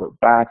you want to revert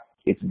back,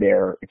 it's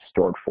there, it's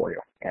stored for you.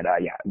 And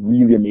yeah,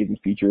 really amazing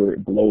feature.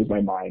 It blows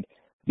my mind.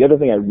 The other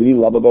thing I really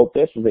love about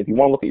this is that if you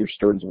want to look at your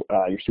students'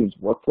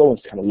 workflow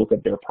and kind of look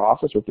at their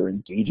process, or if they're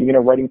engaging in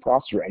a writing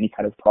process or any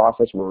kind of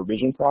process or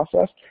revision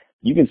process,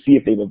 you can see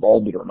if they've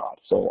evolved it or not.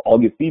 So I'll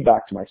give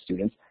feedback to my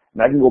students,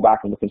 and I can go back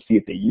and look and see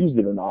if they used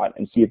it or not,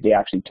 and see if they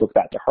actually took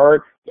that to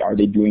heart. Are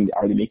they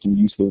making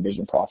use of the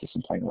revision process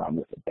and playing around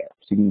with it there?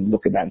 So you can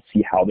look at that and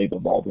see how they've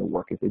evolved their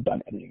work, if they've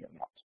done editing or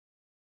not.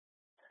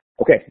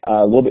 Okay,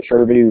 a little bit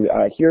shorter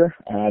video here,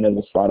 and then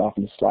we'll slide off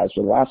into slides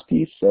for the last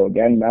piece. So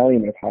again, Mallory,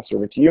 I'm going to pass it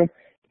over to you.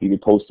 You can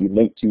post the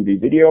link to the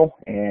video,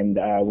 and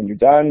when you're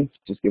done,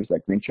 just give us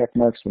that green check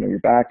marks whenever you're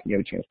back and you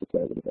have a chance to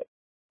play a little bit.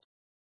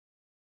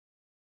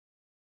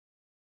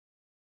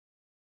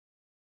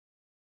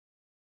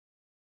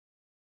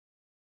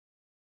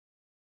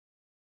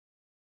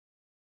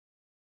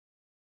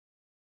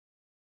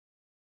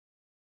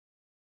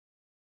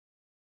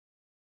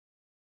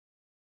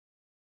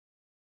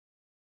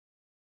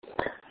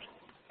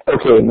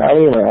 Okay,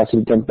 Mallory, I'm going to ask you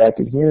to jump back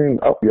in here. And,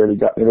 oh, you already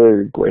got me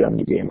there. Great on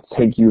the game.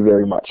 Thank you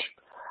very much.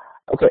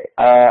 Okay,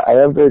 I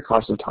am very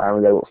conscious of time.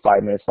 We've got about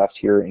 5 minutes left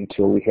here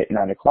until we hit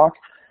 9 o'clock.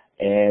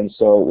 And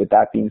so with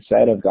that being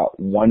said, I've got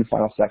one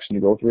final section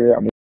to go through here.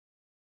 I'm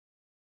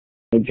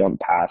going to jump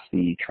past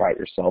the try it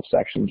yourself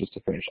section just to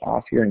finish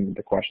off here and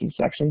the questions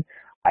section.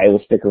 I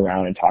will stick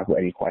around and talk about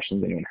any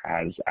questions anyone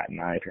has at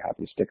 9 if you're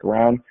happy to stick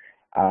around.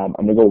 I'm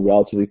going to go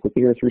relatively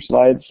quickly here through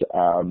slides,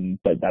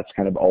 but that's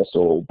kind of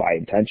also by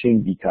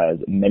intention, because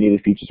many of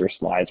the features or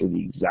slides are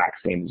the exact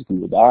same as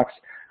Google Docs.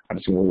 I'm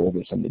just going to go over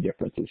some of the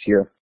differences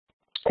here.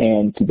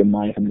 And keep in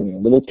mind, if I'm going a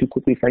little too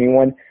quickly for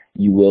anyone,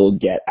 you will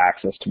get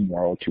access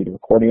tomorrow to the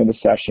recording of the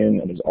session,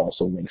 and there's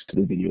also links to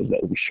the videos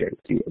that will be shared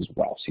with you as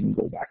well, so you can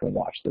go back and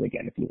watch them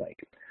again if you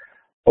like.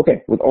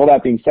 Okay, with all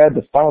that being said,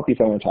 the final piece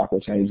I want to talk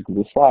about tonight is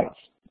Google Slides.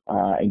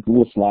 And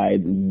Google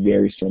Slides is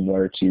very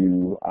similar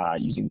to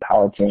using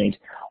PowerPoint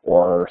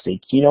or, say,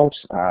 Keynote.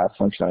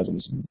 Functionality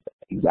is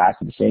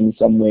exactly the same in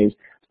some ways,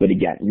 but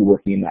again, you're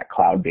working in that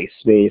cloud-based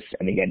space,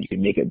 and again, you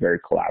can make it very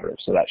collaborative.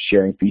 So that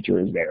sharing feature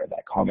is there,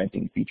 that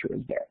commenting feature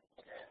is there.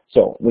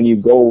 So when you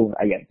go,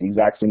 again, the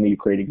exact same way you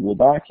create a Google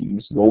Doc, you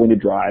just go into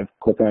Drive,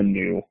 click on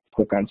New,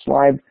 click on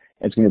Slides,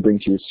 and it's going to bring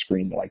to your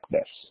screen like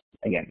this.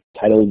 Again,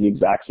 title is the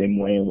exact same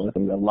way, and one of the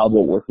things I love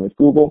about working with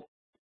Google,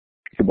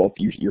 for both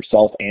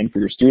yourself and for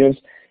your students,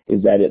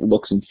 is that it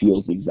looks and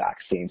feels the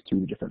exact same through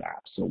the different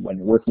apps. So when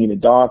you're working in a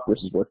doc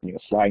versus working in a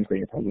slide and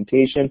creating a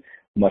presentation,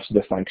 much of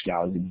the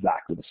functionality is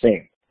exactly the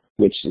same,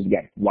 which is,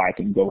 again, why I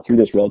can go through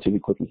this relatively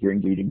quickly here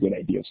and give you a good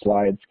idea of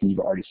slides, because you've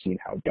already seen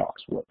how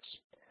docs works.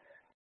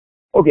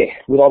 Okay,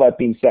 with all that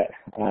being said,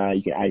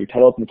 you can add your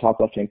title up in the top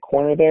left-hand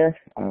corner there.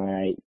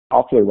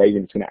 Off to the right,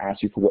 it's going to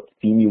ask you for what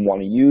theme you want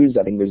to use.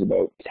 I think there's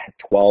about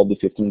 12 to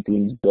 15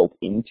 themes built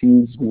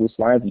into Google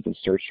Slides. You can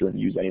search through and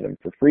use any of them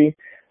for free.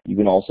 You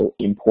can also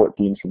import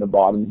themes from the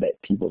bottom that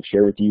people have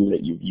shared with you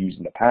that you've used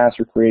in the past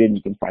or created, and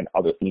you can find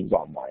other themes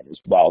online as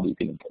well that you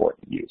can import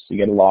and use. So you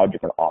get a lot of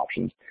different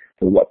options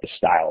for what the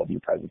style of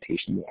your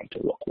presentation you want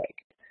to look like.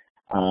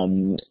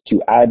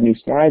 To add new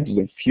slides,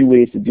 there's a few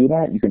ways to do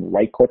that. You can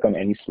right-click on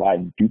any slide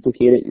and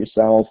duplicate it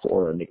yourself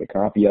or make a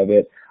copy of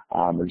it,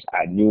 or just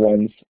add new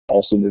ones.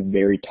 Also, in the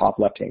very top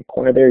left-hand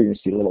corner there, you're going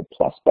to see a little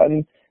plus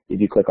button.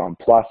 If you click on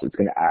plus, it's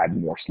going to add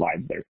more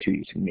slides there too,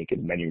 so you can make as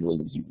many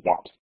rules as you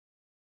want.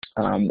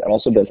 It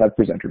also does have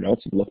presenter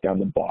notes. If you look down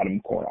the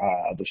bottom corner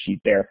of the sheet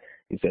there,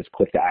 it says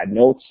click to add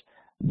notes.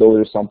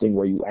 Those are something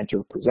where you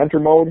enter presenter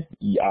mode.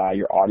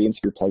 Your audience,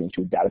 if you're plugged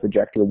into a data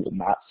projector, will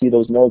not see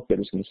those notes. They're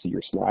just going to see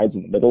your slides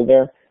in the middle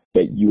there,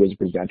 but you as a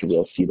presenter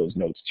will see those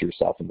notes to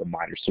yourself and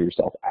reminders to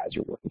yourself as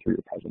you're working through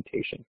your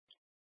presentation.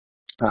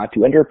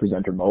 To enter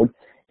presenter mode,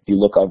 if you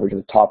look over to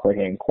the top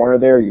right-hand corner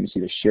there, you can see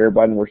the share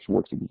button, which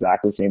works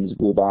exactly the same as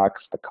Google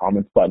Docs, the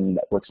comments button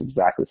that works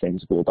exactly the same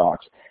as Google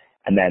Docs,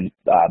 and then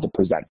the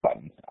present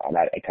button.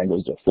 That it kind of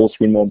goes to a full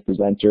screen mode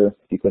presenter.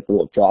 If you click the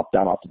little drop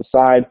down off to the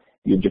side,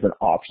 you have different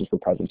options for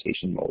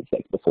presentation modes,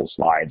 like the full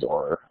slides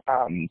or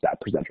that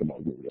presenter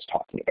mode we were just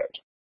talking about.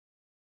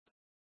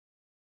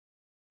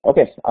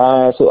 Okay,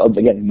 so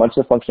again, much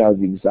of the functionality is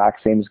the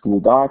exact same as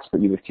Google Docs,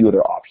 but you have a few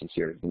other options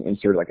here. You can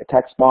insert like a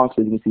text box,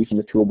 as you can see from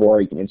the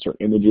toolbar. You can insert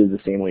images the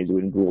same way as you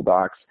would in Google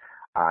Docs.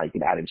 You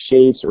can add in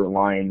shapes or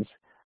lines.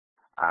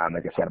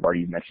 Like I said, I've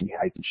already mentioned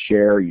how you can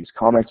share, use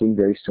commenting,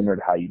 very similar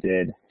to how you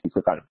did. If you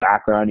click on a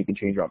background, you can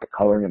change around the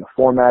coloring and the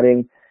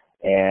formatting.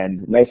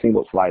 And the nice thing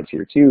about slides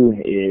here too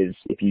is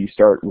if you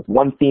start with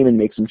one theme and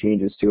make some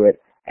changes to it,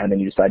 and then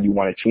you decide you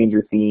want to change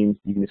your theme,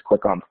 you can just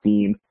click on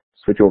theme,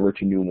 switch over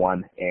to new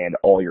one, and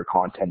all your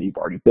content you've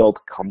already built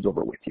comes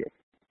over with you.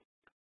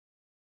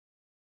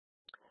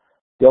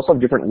 They also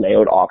have different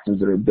layout options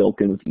that are built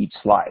in with each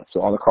slide.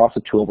 So across the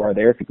toolbar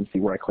there, if you can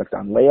see where I clicked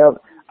on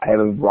layout, I have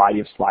a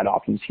variety of slide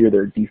options here that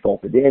are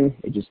defaulted in.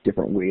 It's just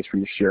different ways for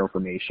you to share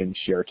information,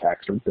 share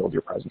text, or build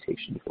your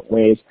presentation different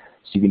ways.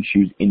 So you can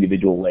choose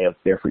individual layouts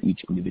there for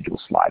each individual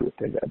slide with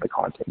the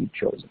content you've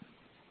chosen.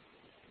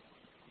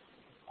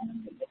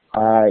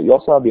 You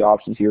also have the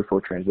options here for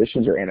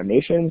transitions or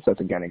animations.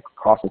 That's again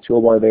across the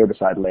toolbar there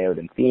beside layout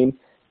and theme.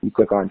 You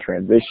click on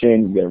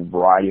transition, you get a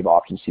variety of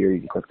options here. You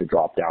can click the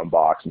drop-down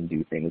box and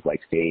do things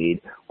like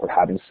fade or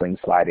having sling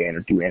slide in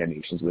or do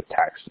animations with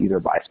text, either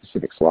by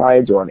specific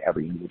slides or on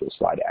every individual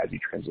slide as you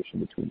transition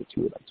between the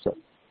two of them. So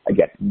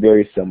again,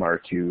 very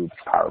similar to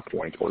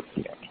PowerPoint or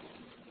Keynote.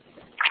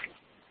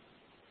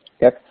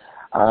 Okay.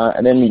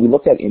 And then we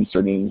looked at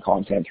inserting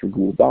content through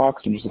Google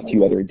Docs, and just a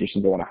few other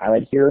additions I want to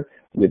highlight here.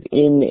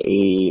 Within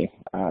a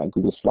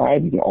Google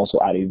slide, you can also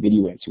add a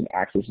video in, so you can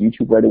access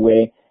YouTube right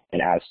away.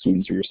 And as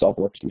students or yourself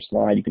work through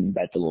slide, you can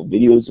embed the little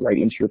videos right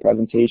into your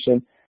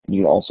presentation. And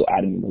you can also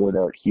add in word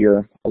art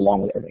here,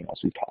 along with everything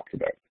else we've talked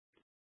about.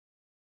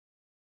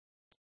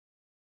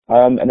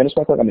 And then just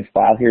want to click on the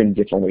file here and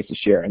different ways to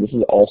share. And this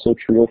is also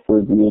true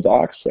for Google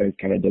Docs. It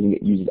kind of doesn't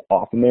get used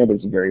often there, but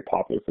it's very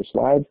popular for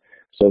slides.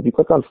 So if you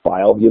click on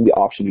File, you have the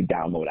option to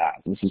download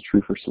as. This is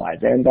true for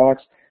slides and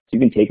docs. So you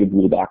can take a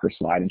Google Doc or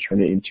slide and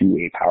turn it into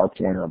a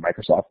PowerPoint or a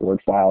Microsoft Word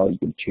file. You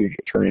can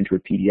turn it into a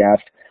PDF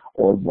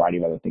or a variety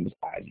of other things,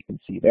 as you can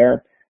see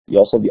there. You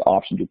also have the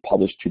option to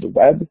publish to the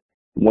web.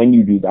 When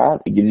you do that,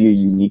 it gives you a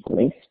unique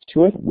link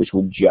to it, which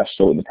will just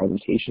show in the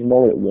presentation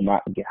mode. It will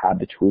not have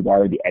the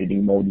toolbar or the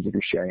editing mode as if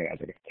you're sharing it as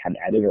like a Can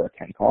Edit or a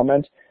Can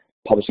Comment.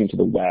 Publishing to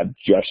the web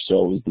just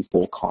shows the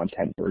full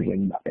content version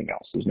and nothing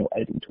else. There's no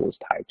editing tools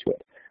tied to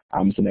it.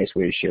 It's a nice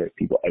way to share it with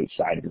people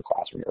outside of your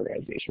classroom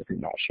organization if you're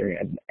not sharing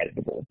it as an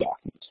editable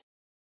document.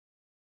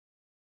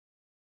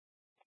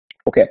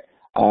 Okay,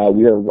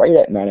 we are right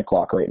at 9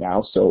 o'clock right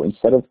now, so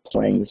instead of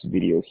playing this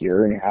video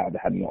here and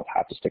having you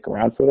have to stick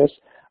around for this,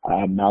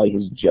 Mally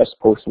has just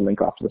posted a link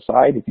off to the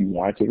side. If you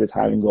want to take the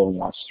time and go and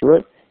watch through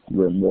it,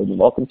 you are more than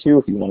welcome to.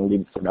 If you want to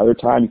leave it for another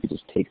time, you can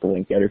just take the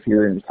link out of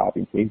here and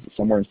copy and paste it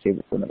somewhere and save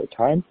it for another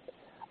time.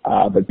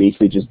 But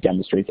basically just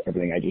demonstrates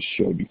everything I just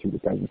showed you through the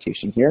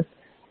presentation here.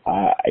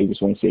 I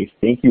just want to say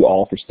thank you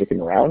all for sticking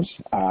around.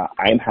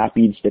 I am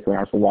happy to stick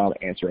around for a while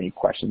to answer any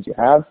questions you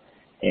have.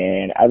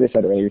 And as I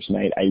said earlier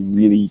tonight, I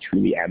really,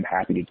 truly am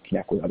happy to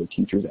connect with other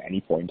teachers at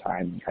any point in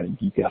time and kind of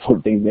detail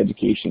about things in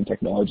education and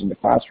technology in the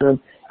classroom,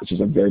 which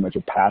is very much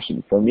a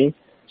passion for me.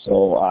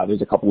 So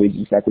there's a couple ways you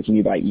can connect with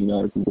me by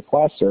email or Google+,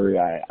 or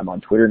I'm on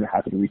Twitter and I'm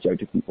happy to reach out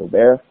to people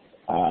there.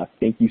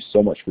 Thank you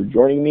so much for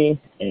joining me,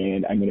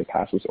 and I'm going to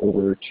pass this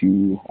over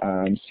to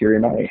Siri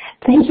and Mally.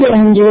 Thank you,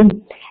 Andrew,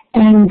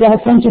 and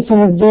thank you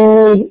for a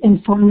very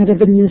informative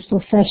and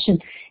useful session.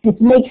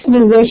 It makes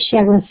me wish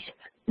I was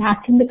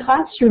back in the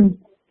classroom.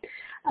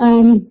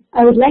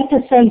 I would like to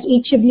thank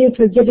each of you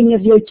for giving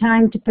of your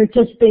time to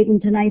participate in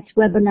tonight's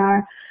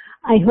webinar.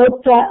 I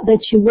hope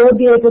that you will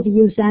be able to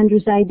use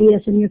Andrew's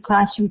ideas in your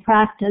classroom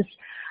practice.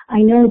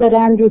 I know that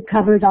Andrew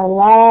covered a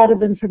lot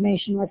of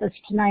information with us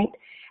tonight,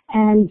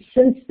 and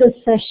since this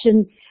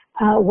session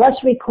was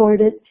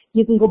recorded,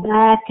 you can go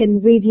back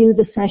and review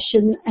the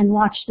session and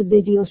watch the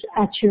videos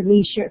at your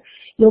leisure.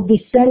 You'll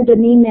be sent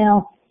an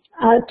email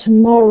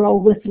tomorrow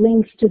with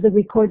links to the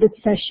recorded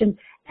session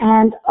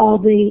and all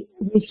the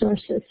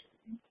resources.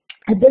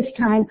 At this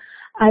time,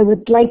 I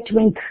would like to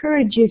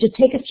encourage you to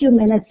take a few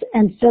minutes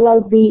and fill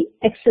out the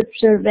exit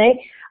survey.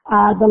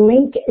 The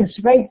link is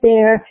right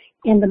there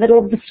in the middle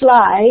of the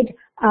slide.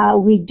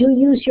 We do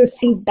use your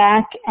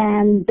feedback,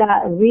 and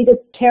read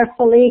it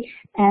carefully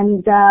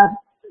and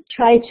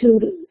try to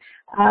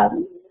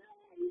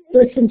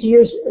listen to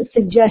your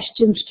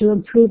suggestions to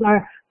improve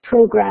our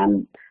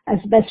program as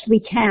best we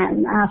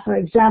can. For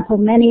example,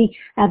 many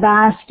have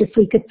asked if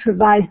we could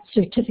provide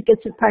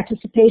certificates of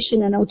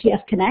participation in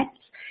OTF Connects.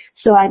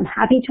 So I'm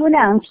happy to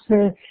announce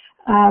to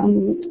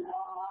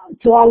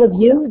all of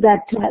you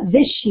that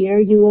this year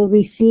you will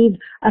receive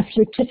a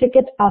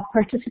certificate of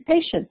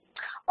participation.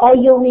 All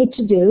you'll need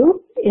to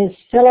do is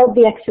fill out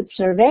the exit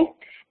survey,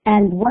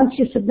 and once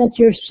you submit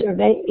your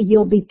survey,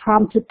 you'll be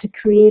prompted to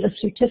create a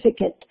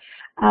certificate,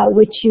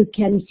 which you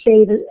can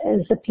save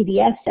as a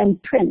PDF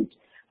and print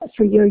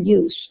for your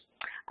use.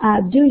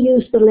 Do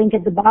use the link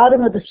at the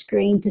bottom of the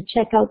screen to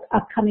check out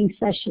upcoming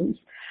sessions.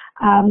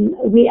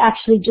 We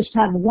actually just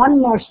have one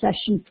more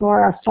session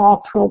for our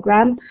fall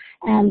program,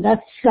 and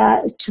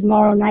that's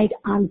tomorrow night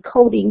on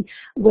coding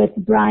with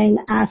Brian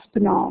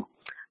Aspinall.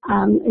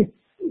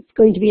 It's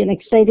going to be an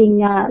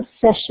exciting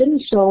session,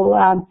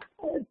 so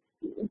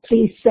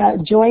please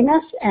join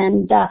us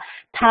and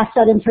pass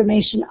that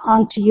information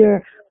on to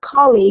your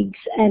colleagues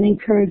and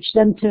encourage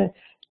them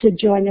to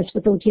join us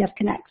with OTF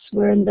Connects.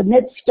 We're in the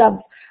midst of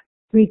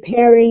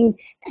preparing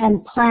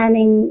and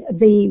planning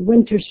the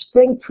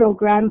winter-spring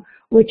program,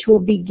 which will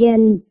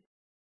begin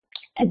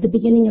at the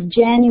beginning of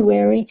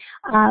January.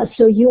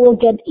 So you will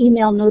get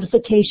email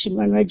notification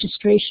when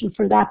registration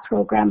for that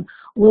program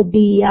will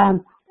be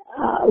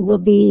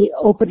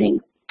opening.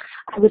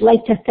 I would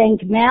like to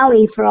thank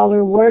Mally for all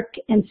her work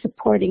and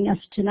supporting us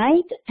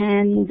tonight.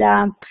 And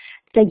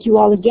thank you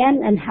all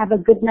again, and have a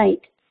good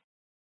night.